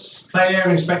toilets. Play area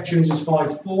inspections is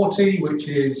 540, which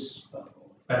is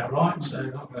about right, so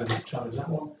not going to challenge that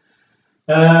one.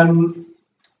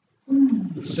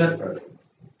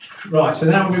 Right, so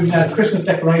now we're moving down to Christmas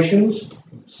decorations,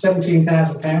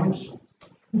 £17,000.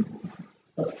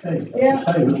 Okay, Yeah. that's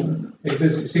the same, isn't it?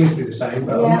 It seems to be the same,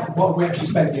 but Yeah. what have we actually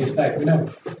spent here today? We know.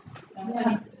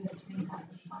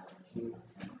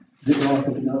 Is it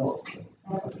likely to go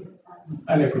up?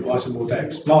 Only if we buy some more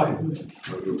decks. Martin?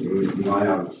 My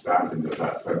understanding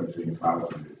that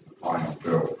 17,000 is the final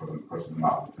bill for them putting them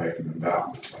up and taking them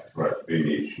down. That's where it's been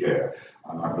each year.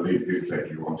 And I believe you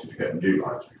said you wanted to get new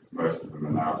lights because most of them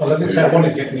are now. Well, I didn't say I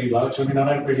wanted to get new lights. I mean,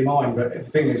 I don't really mind, but the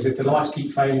thing is, if the lights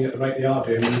keep failing at the rate they are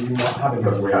doing, we're not having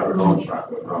Because them. we have a contract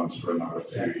that runs for another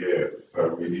 2 years,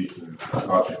 so we need to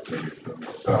budget from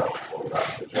yourself for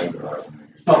that agenda item.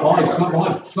 It's not mine, it's not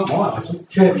mine, it's not my item.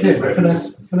 Chair,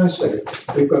 can I say,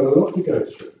 we've got a lot to go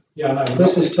through. Yeah, I know.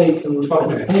 This has taken 12 a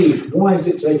minutes. page. Why has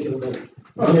it taken a minute?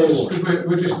 Well, we're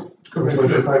just covering We're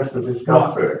the supposed to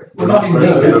discuss it. We're not in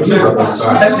detail,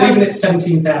 so leaving it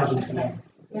 17,000 for now.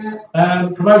 Yeah.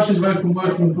 Promotions of open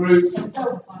working group,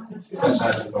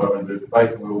 10,500,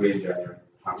 Bacon will be in January.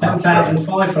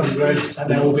 10,500, and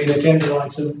there will be an agenda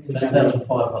item in January.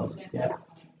 10,500. Yeah.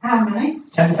 How many?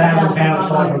 £10,000,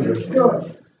 500.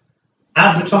 Good.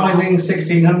 Advertising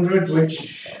 1,600,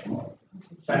 which is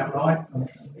about right,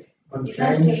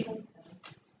 unchanged.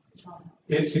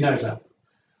 Yes, he knows that.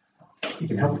 You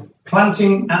can help.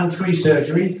 Planting and tree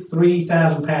surgery,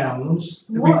 £3,000.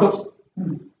 We put,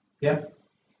 yeah.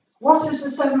 What is the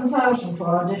 7,000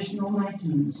 for additional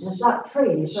maintenance? Is that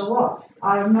trees or what?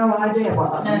 I have no idea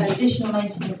what that No, means. additional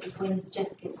maintenance is when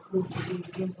Jeff gets called to do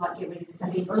things like get rid of the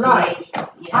weeds. Right.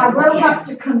 I will have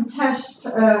to contest,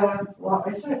 what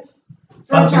is it?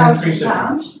 Planting and tree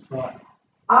 £3,000. surgery. Right.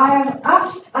 I have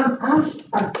asked and asked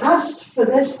and asked for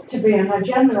this to be an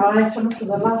agenda item for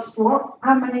the last, what,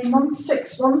 how many months?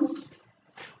 6 months?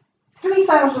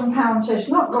 £3,000 is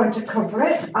not going to cover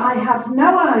it. I have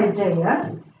no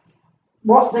idea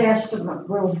what the estimate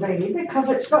will be because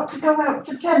it's got to go out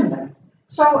to tender.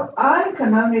 So I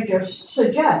can only just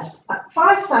suggest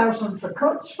 5,000 for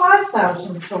cuts,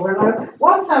 5,000 for willow,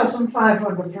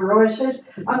 1,500 for roses,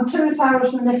 and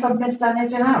 2,000 if I've missed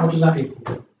anything What else. does that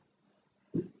equal?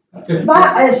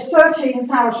 That is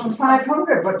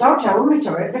 13,500, but don't hold me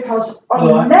to it because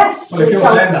unless Well, if we you're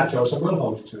don't- saying that, Joyce, I will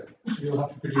hold you to it. So you'll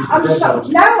have to produce the I'm agenda so,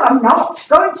 item. no, I'm not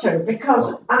going to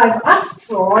because I've asked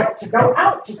for it to go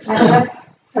out to tender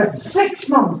for 6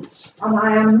 months and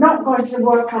I am not going to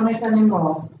work on it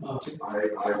anymore. Martin?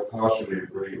 I partially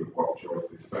agree with what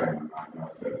Joyce is saying, and I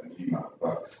said in an email,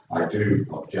 but I do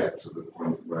object to the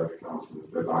point where the councillor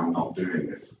says, I'm not doing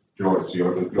this. Joyce,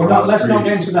 Let's not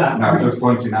get into that. No, I'm just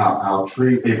pointing out our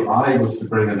tree, if I was to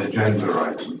bring an agenda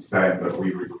item saying that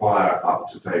we require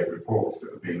up-to-date reports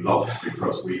that have been lost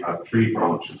because we have tree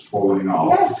branches falling off,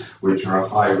 Yes. which are a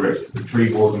high risk, the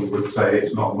tree warden would say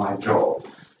it's not my job.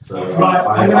 So Right,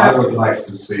 I would like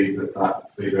to see that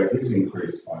figure is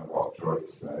increased by what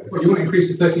Joyce says. Well, you want to increase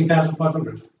to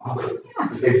 13,500?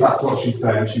 If that's what she's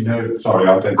saying, she knows, sorry,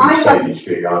 I don't I think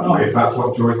she, if that's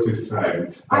what Joyce is saying,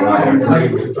 then I I haven't agree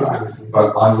with that.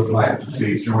 But I would like to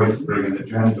see Joyce bring an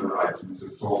agenda item to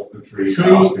sort the trees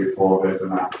Tree- out before there's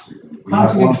an accident. We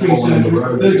have Planting and one tree falling in the surgery,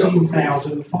 road the other week. I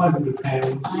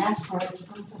 £13,500. asked for it to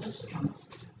come to this council.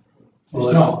 It's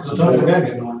not, because I told you again,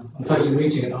 didn't I? I'm closing the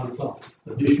meeting at 9 o'clock.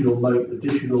 Additional maintenance.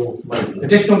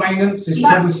 Additional maintenance is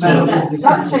That's- 7,000.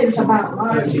 that seems about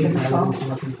right.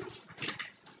 13,000.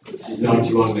 She's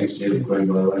 91 next year, Queen,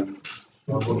 by the way.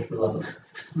 How much for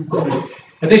that?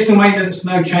 Additional maintenance,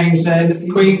 no change then.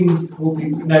 Queen will be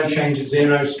no change at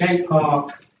 0. Skate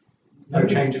park, no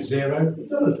change at 0.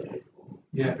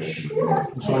 Yeah,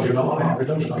 I'm sorry you're not on it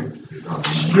every lunchtime.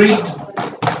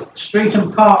 Street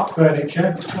and park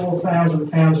furniture,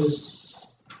 £4,000 is.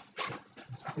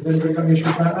 Has anybody got any issues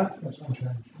about that? That's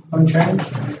unchanged.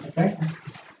 Unchanged, okay.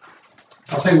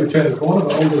 I'll say we turn the corner,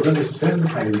 but all we've done is turn the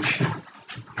page.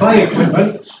 Play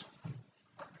equipment,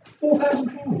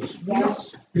 £4,000.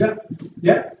 Yes. Is that,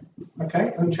 yeah,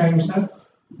 okay, unchanged now.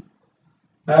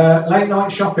 Late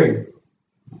night shopping,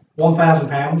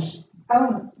 £1,000.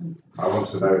 Oh, I want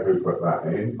to know who put that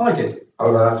in. I did.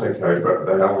 Oh, that's okay, but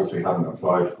they obviously haven't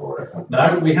applied for it. have they?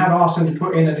 No, we have asked them to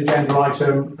put in an agenda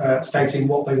item stating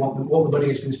what they want, what the money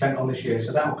has been spent on this year.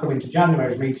 So that will come into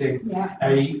January's meeting.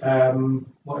 yeah.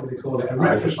 What do they call it? A I'd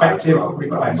retrospective rather that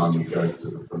request. money go to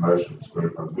the promotions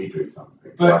group and we do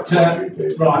something. But, like what you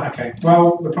did. Right, okay.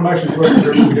 Well, the promotions group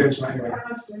will be doing something anyway.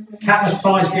 Catmas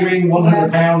prize giving,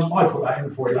 £100. I put that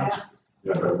in for you, lads.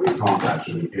 Yeah, but we can't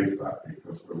actually give that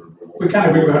because we're rewarding. We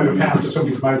can give £100 to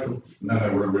somebody from Oakham. No,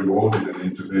 we're rewarding an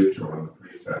individual and a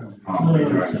preset. No, We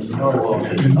it's don't not. an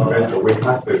individual. We've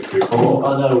had this before.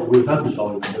 I know, we've had this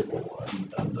argument before,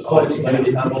 and Quality. I made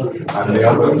it absolutely. And the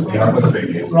other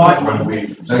thing is, Right. when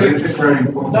we, no, this is very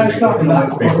important. No, it's not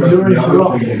that. Because You're the other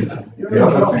interrupting. thing is, You're the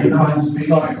other thing,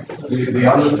 interrupting.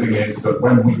 the other thing is that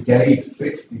when we gave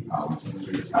 £60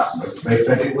 to Catmas, they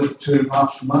said it was too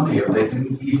much money and they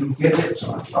didn't even give it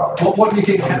to a child. What do you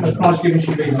think Catmas prize giving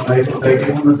should be? They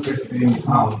give them a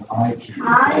 £15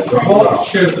 iTunes. What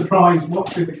should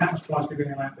the Catmas prize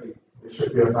giving amount be? It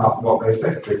should be about what they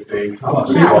said, £15. Well, so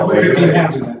is you've got what to put they did.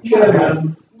 £15 in there.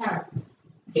 Chairman, No.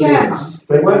 Chairman,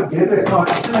 They won't give it. Right,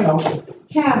 hang on.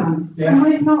 Chairman, Yeah. can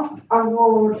we not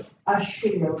award a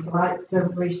shield like the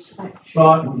respect?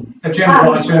 Right,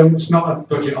 agenda item, it's not a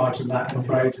budget item that, I'm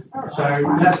afraid. So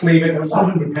let's leave it at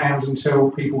 £100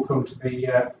 until people come to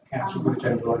the council with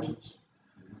agenda items.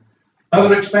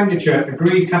 Other expenditure,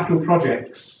 agreed capital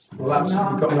projects. Well, that's,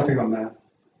 we've got nothing on there.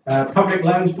 Public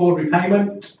loans board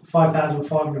repayment,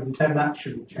 5,510, that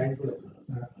shouldn't change, will it?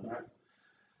 No.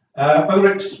 Other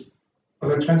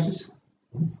expenses?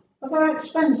 Other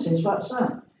expenses, what's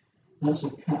that? That's a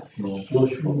capital.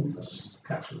 Slush fund. That's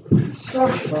capital.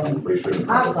 Slush fund. We shouldn't.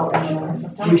 I've got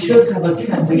one. We should have a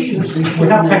cap, we should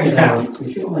have make petty allowance, caps.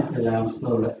 we should make allowance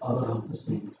for other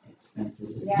unforeseen expenses.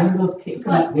 Yeah. Remember, It's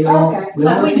that like- we are, okay, it's we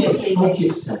like are window looking at cleaning.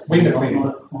 budget setting, Window not cleaning.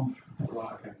 a contract.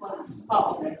 Right, okay. Well, it's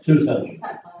part of it. 2,000. It's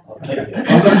that class. I'll take it.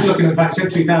 I'm just looking at the fact, it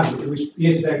said 2,000, but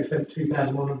year to date we spent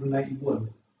 2,181.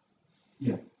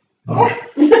 Yeah.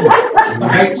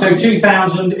 Okay, so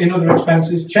 2,000 in other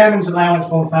expenses, chairman's allowance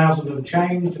 1,000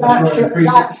 unchanged.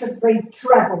 That should be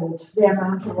trebled, the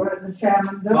amount of work the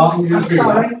chairman does. Oh, you I'm agree with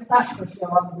sorry, that's for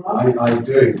sure on the block. I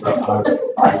do,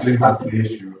 but I do have the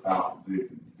issue about the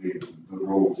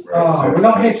rules. Where it Oh, says- we're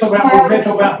not here to talk about, we're here to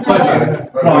talk about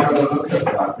budget. But Right. we've got to look at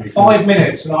that because- 5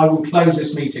 minutes and I will close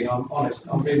this meeting, I'm honest,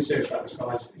 I'm being serious about this,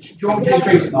 guys. Do you want me to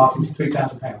increase it, Martin, to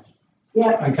 £3,000?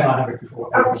 Yeah, And can I have it before?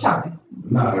 oh, sorry.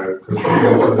 No, because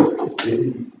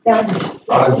That was-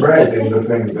 I've read in the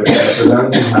thing that they can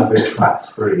only have it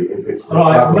tax-free if it's. for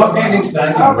Right, I'm not travel. getting into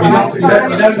that, All you don't, right,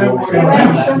 you don't know what's going on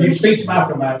Elections. there. You speak to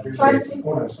Malcolm about it. 20.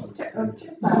 Oh, no, sorry.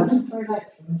 2,000 for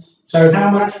elections. So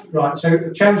how much, right, so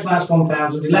chairman's allowance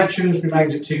 1,000, elections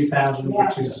remains at 2,000,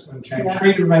 which is unchanged. Yeah.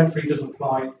 Freedom of entry doesn't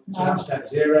apply, so No. that's at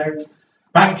 0.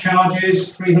 Bank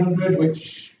charges, 300,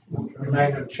 which will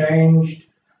remain unchanged.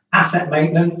 Asset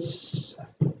maintenance,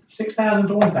 6,000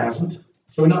 to 1,000.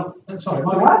 So we're not, sorry,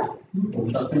 What?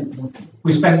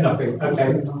 we spent nothing,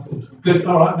 okay. Good,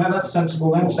 all right, no, that's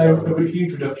sensible then, so a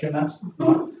huge reduction, that's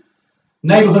right.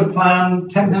 Neighbourhood plan,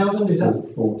 10,000, is that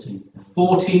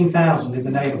 14,000 in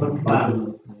the neighbourhood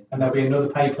plan? And there'll be another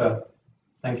paper.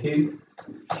 Thank you.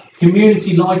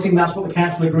 Community lighting, that's what the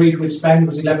council agreed we'd spend,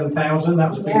 was 11,000. That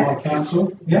was a big Yeah. by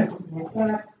council. Yeah.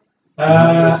 Yeah. Can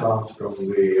I just ask on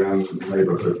the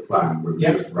neighbourhood plan, we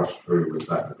Yep. just rushed through with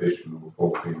that additional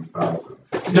 14,000?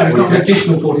 No, it's not an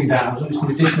additional 14,000. It's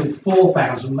an additional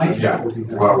 4,000, making it Yeah,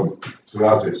 14,000. well, to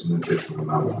us it's an additional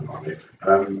amount of money.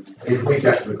 If we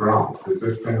get the grants, is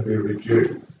this going to be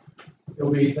reduced? That'll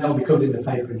be covered in the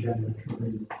paper in January.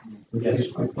 Yes.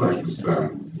 That's my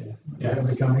concern. Yeah. They're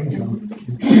becoming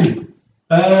income.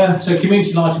 So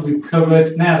community lighting we've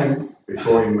covered. Now then,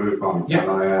 Before you move on, Yeah. can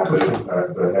I add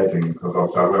the heading, because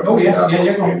also I won't Oh, yes, forget yeah,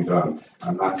 what's go on. been done,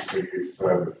 and that's for youth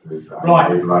services.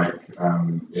 Right. I'd like,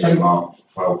 So- earmarked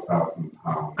 £12,000.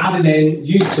 Adding in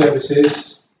youth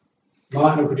services,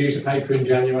 Mike will produce a paper in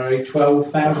January,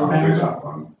 £12,000. I'll do that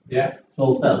one. Yeah,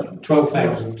 12,000.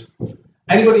 12,000.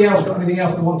 Anybody else got anything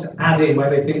else they want to add in where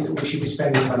they think that we should be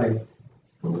spending money?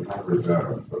 Well, we have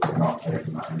reserves, but we're not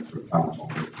taking that into account on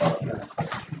this budget.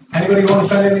 Anybody want to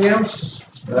spend anything else?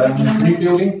 New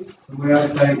building? Can we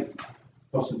allocate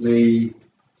possibly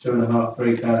 £2,500 to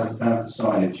 £3,000 for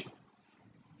signage?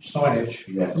 Signage.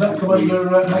 Yes. Does that come under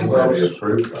We've main already roads?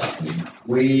 approved that.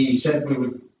 We said we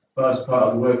would, as part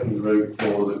of the working group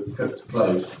for the cut to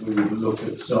close, we would look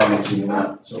at signage in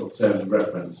that sort of terms of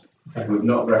reference. Okay. We've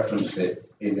not referenced it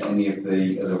in any of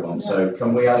the other ones, so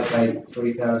can we allocate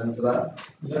 3,000 for that?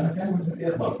 Is that okay?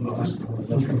 Yeah, well, not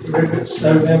that's-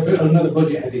 So they'll put another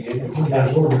budget heading in, if you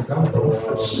can.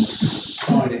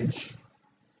 Signage,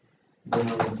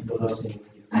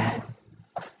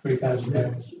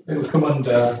 £3,000. It'll come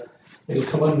under,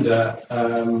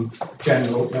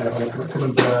 general, it'll come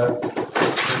under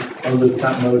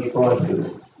that most prices.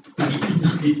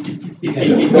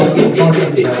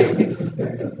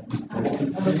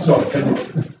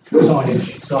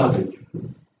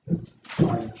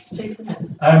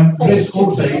 Signage. There's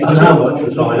also. And how much for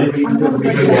signage?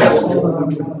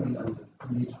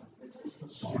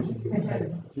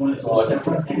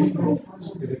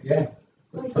 Yeah.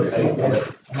 You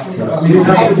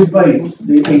have to debate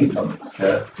the income,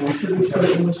 Chair. Or should we put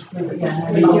it in the script? I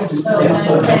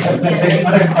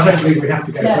don't believe we have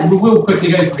to go through. We will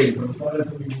quickly go through them. But I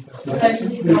don't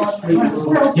think we need to.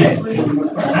 Yes.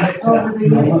 Add it to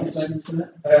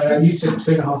that. You said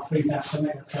 2.5, 3,000,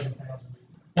 make that 7,000.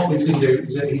 What he's going to do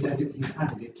is that he's added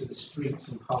it to the streets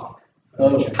and park.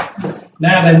 Now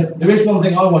then, there is one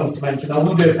thing I wanted to mention. I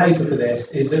will do a paper for this.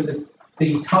 Is that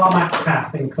the tarmac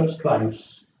path in Cuts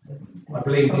Close, I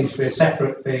believe, needs to be a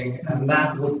separate thing, and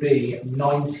that would be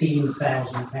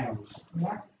 £19,000.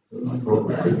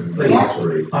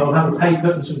 Please, I will have a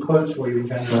paper and some quotes for you in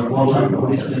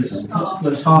January. This is Cuts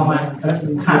Close. Tarmac paths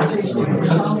in Cuts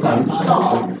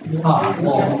Close.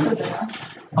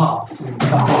 Parts.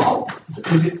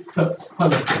 Is it Cuts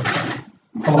Close?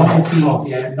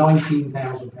 19,000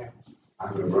 pounds. And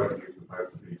the road is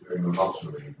supposed to be doing the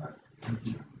lottery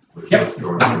investigation. Yep.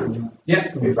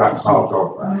 Yep. Is that part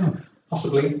of that?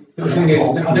 Possibly. But the thing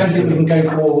is, I don't think we can go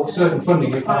for certain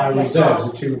funding if our reserves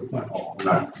are too much.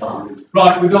 No.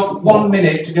 Right, we've got 1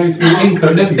 minute to go through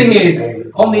income. The thing is,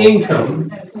 on the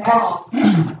income,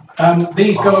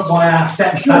 these go up by our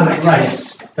set standard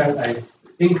rate, don't they?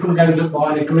 Income goes up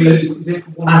by an agreed, is it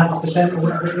 1.5% or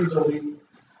whatever it is, or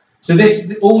so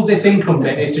this, all this income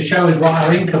bit is to show us what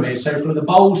our income is. So for the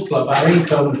Bowls Club, our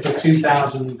income for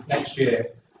 2000 next year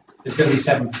is going to be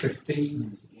 750.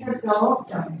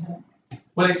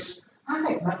 Well, it's. I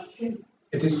think that's cheap.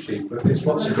 It is cheap, but it's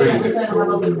what's agreed.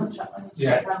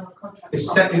 Yeah. It's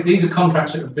Yeah. set, these are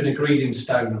contracts that have been agreed in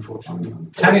stone, unfortunately.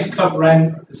 Tennis club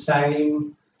rent, the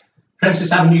same.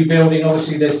 Princess Avenue building,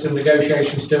 obviously there's some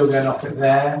negotiations still going off it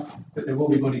there, but there will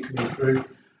be money coming through.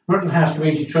 Rutland House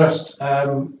Community Trust,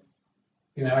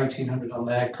 1,800 on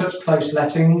there. Cuts Close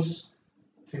lettings,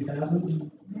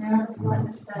 2,000. Yeah, it's like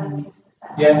the staircase.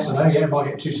 Yes, I know, yeah, might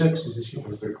get 2 services this year.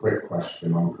 Just a quick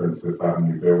question on Princess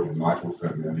Avenue building. Michael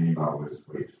sent me an email this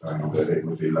week saying that it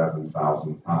was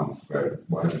 £11,000, but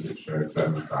why does it show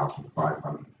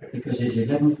 7,500? Because it's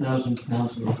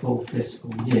 £11,000 for the full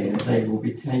fiscal year, they will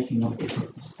be taking up,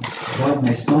 when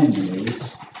they sign the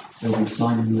lease, they'll be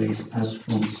signing the lease as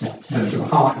from That's a September.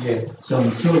 part year. So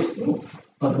until,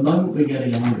 at the moment, we're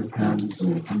getting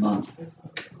 £100 a month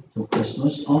till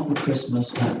Christmas. After Christmas,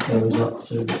 that goes up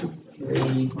to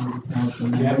 £300 from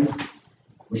memory,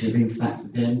 which has been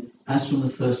factored in. As from the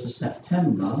 1st of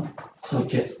September,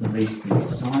 subject to the lease being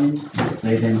signed,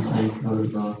 they then take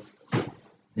over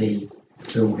the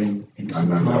building in its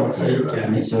And then they'll entirety, do that.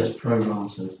 and so it's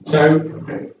pro-rated. So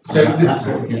That's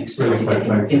what we can expect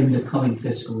in the coming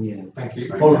fiscal year. Thank you.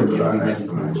 Following year, we get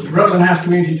the budget. Rutland House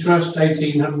Community Trust,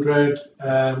 1,800.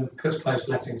 Cuts Close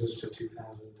lettings is to 2,000.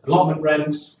 Allotment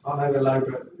rents, I know they're low,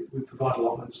 but we provide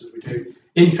allotments as we do.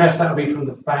 Interest, that'll be from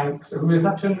the bank. So we've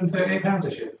had £238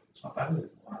 this year. It's not bad, is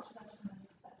it?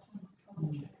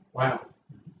 Wow.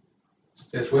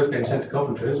 It's worth being sent to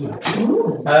Coventry, isn't it?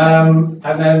 And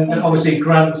then obviously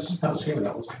grants, grants,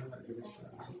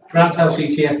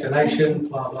 LCTS donation,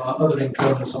 blah, blah, other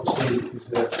incomes, obviously.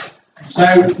 So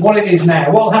what it is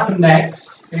now, what will happen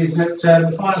next is that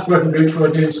the finance working group who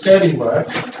are doing sterling work,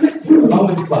 along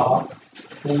with the clerk,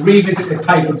 we'll revisit this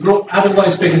paper, add all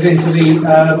those figures into the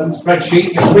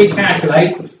spreadsheet, it'll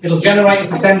recalculate, it'll generate a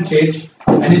percentage,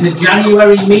 and in the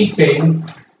January meeting,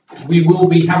 we will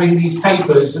be having these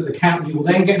papers that the county, you will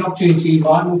then get an opportunity,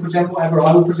 Martin will present whatever,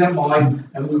 I will present mine,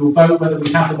 and we will vote whether we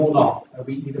have them or not. They'll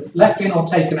be either left in or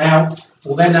taken out,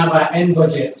 we'll then have our end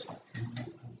budget.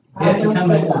 Yeah, you can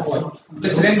make that point.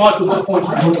 Listen in, Michael's got a point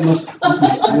to make.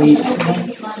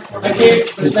 Thank you,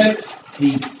 President.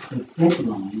 The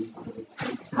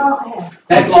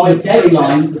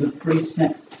deadline for the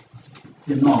precept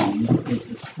demand is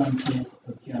the 20th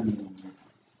of January,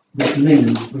 which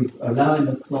means we're allowing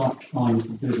the clerk time to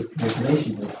do the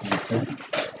calculation of the precept.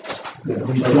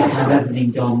 We've got to have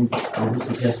everything done, I would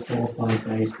suggest 4 or 5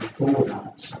 days before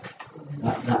that.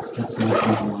 That's our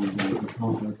deadline date, we can't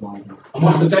go by that. And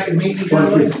what's the date of the meeting,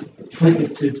 January?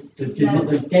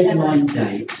 The deadline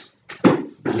dates.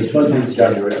 It's 20th of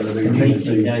January and The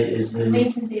meeting date is The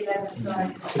meeting the 11th,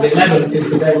 sorry. So the 11th is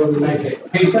the day when we make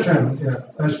it. Peter? Chairman, yeah,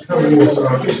 as co-author,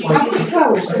 I'd just like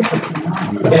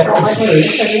Yeah.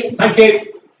 Thank you.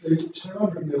 the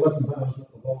 211,000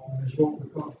 at the bottom is what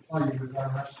we've got to play with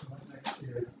our estimate next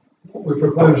year. What we're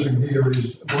proposing here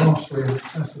is vastly in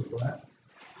excess of that.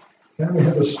 Can we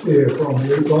have a steer from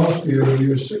you? Last year we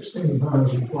used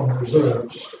 16,000 from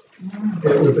reserves.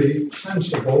 It would be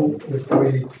sensible if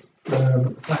we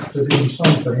factored in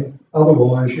something,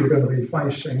 otherwise you're going to be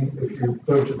facing, if you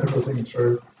voted everything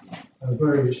through, a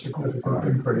very significant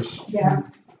increase. Yeah.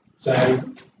 So,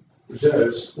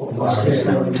 reserves, what was it?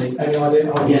 Any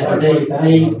idea?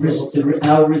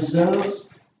 Our reserves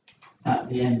at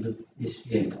the end of this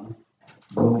year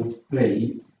will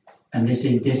be, and this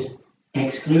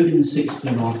excluding the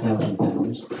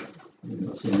 £62,500,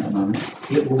 what's in that moment,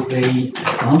 it will be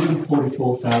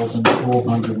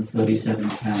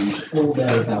 £144,437 or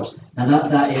thereabouts. Now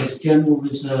that is general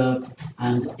reserve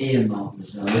and earmark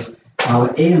reserve. Our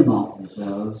earmark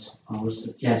reserves, I would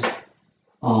suggest,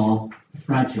 are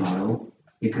fragile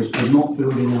because we're not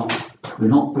building up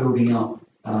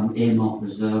earmark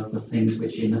reserve for things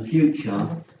which in the future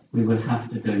we will have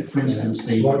to do. For instance,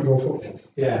 Like your footpath.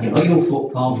 like your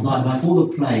footpath, like all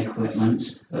the play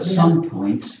equipment, at some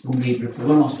point will need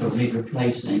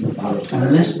replacing.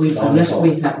 Unless we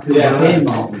have to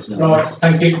earmark reserve. Right,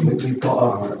 thank you. We've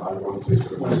got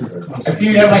If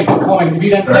you don't make a comment, if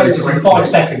you don't close this in 5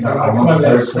 seconds, I I'll come want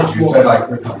over to there. very quick, you said I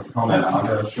could have a comment, and I'm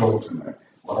going to shorten it.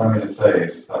 What I'm going to say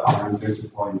is that I am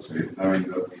disappointed knowing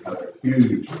that we had a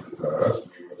huge reserve.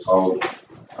 We were told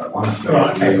at one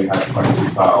stage we only had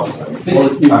 20,000.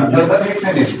 Let me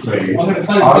finish, please. I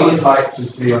would like to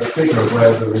see a figure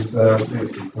where the reserve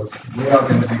is, because we are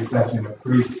going to be setting a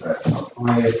precept of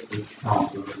highest this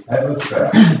council has ever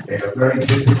set in a very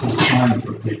difficult time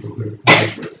for people whose pay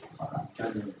this plan.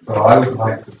 So I would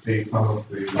like to see some of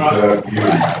the reserve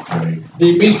units, please.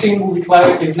 The meeting will be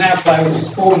closed, is now closed, it's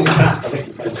 4 minutes past, I think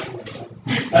you closed it.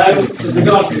 With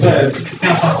regard to reserves, the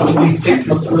council has got at least 6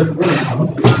 months worth of running time.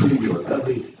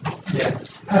 Yeah.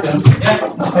 Adam, yeah. I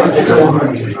don't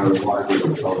want to know why we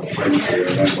were told 20 and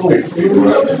then 60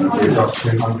 worked and we've got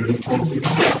 240.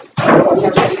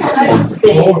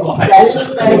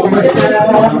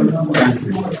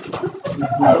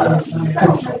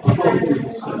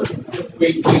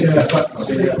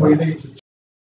 We need to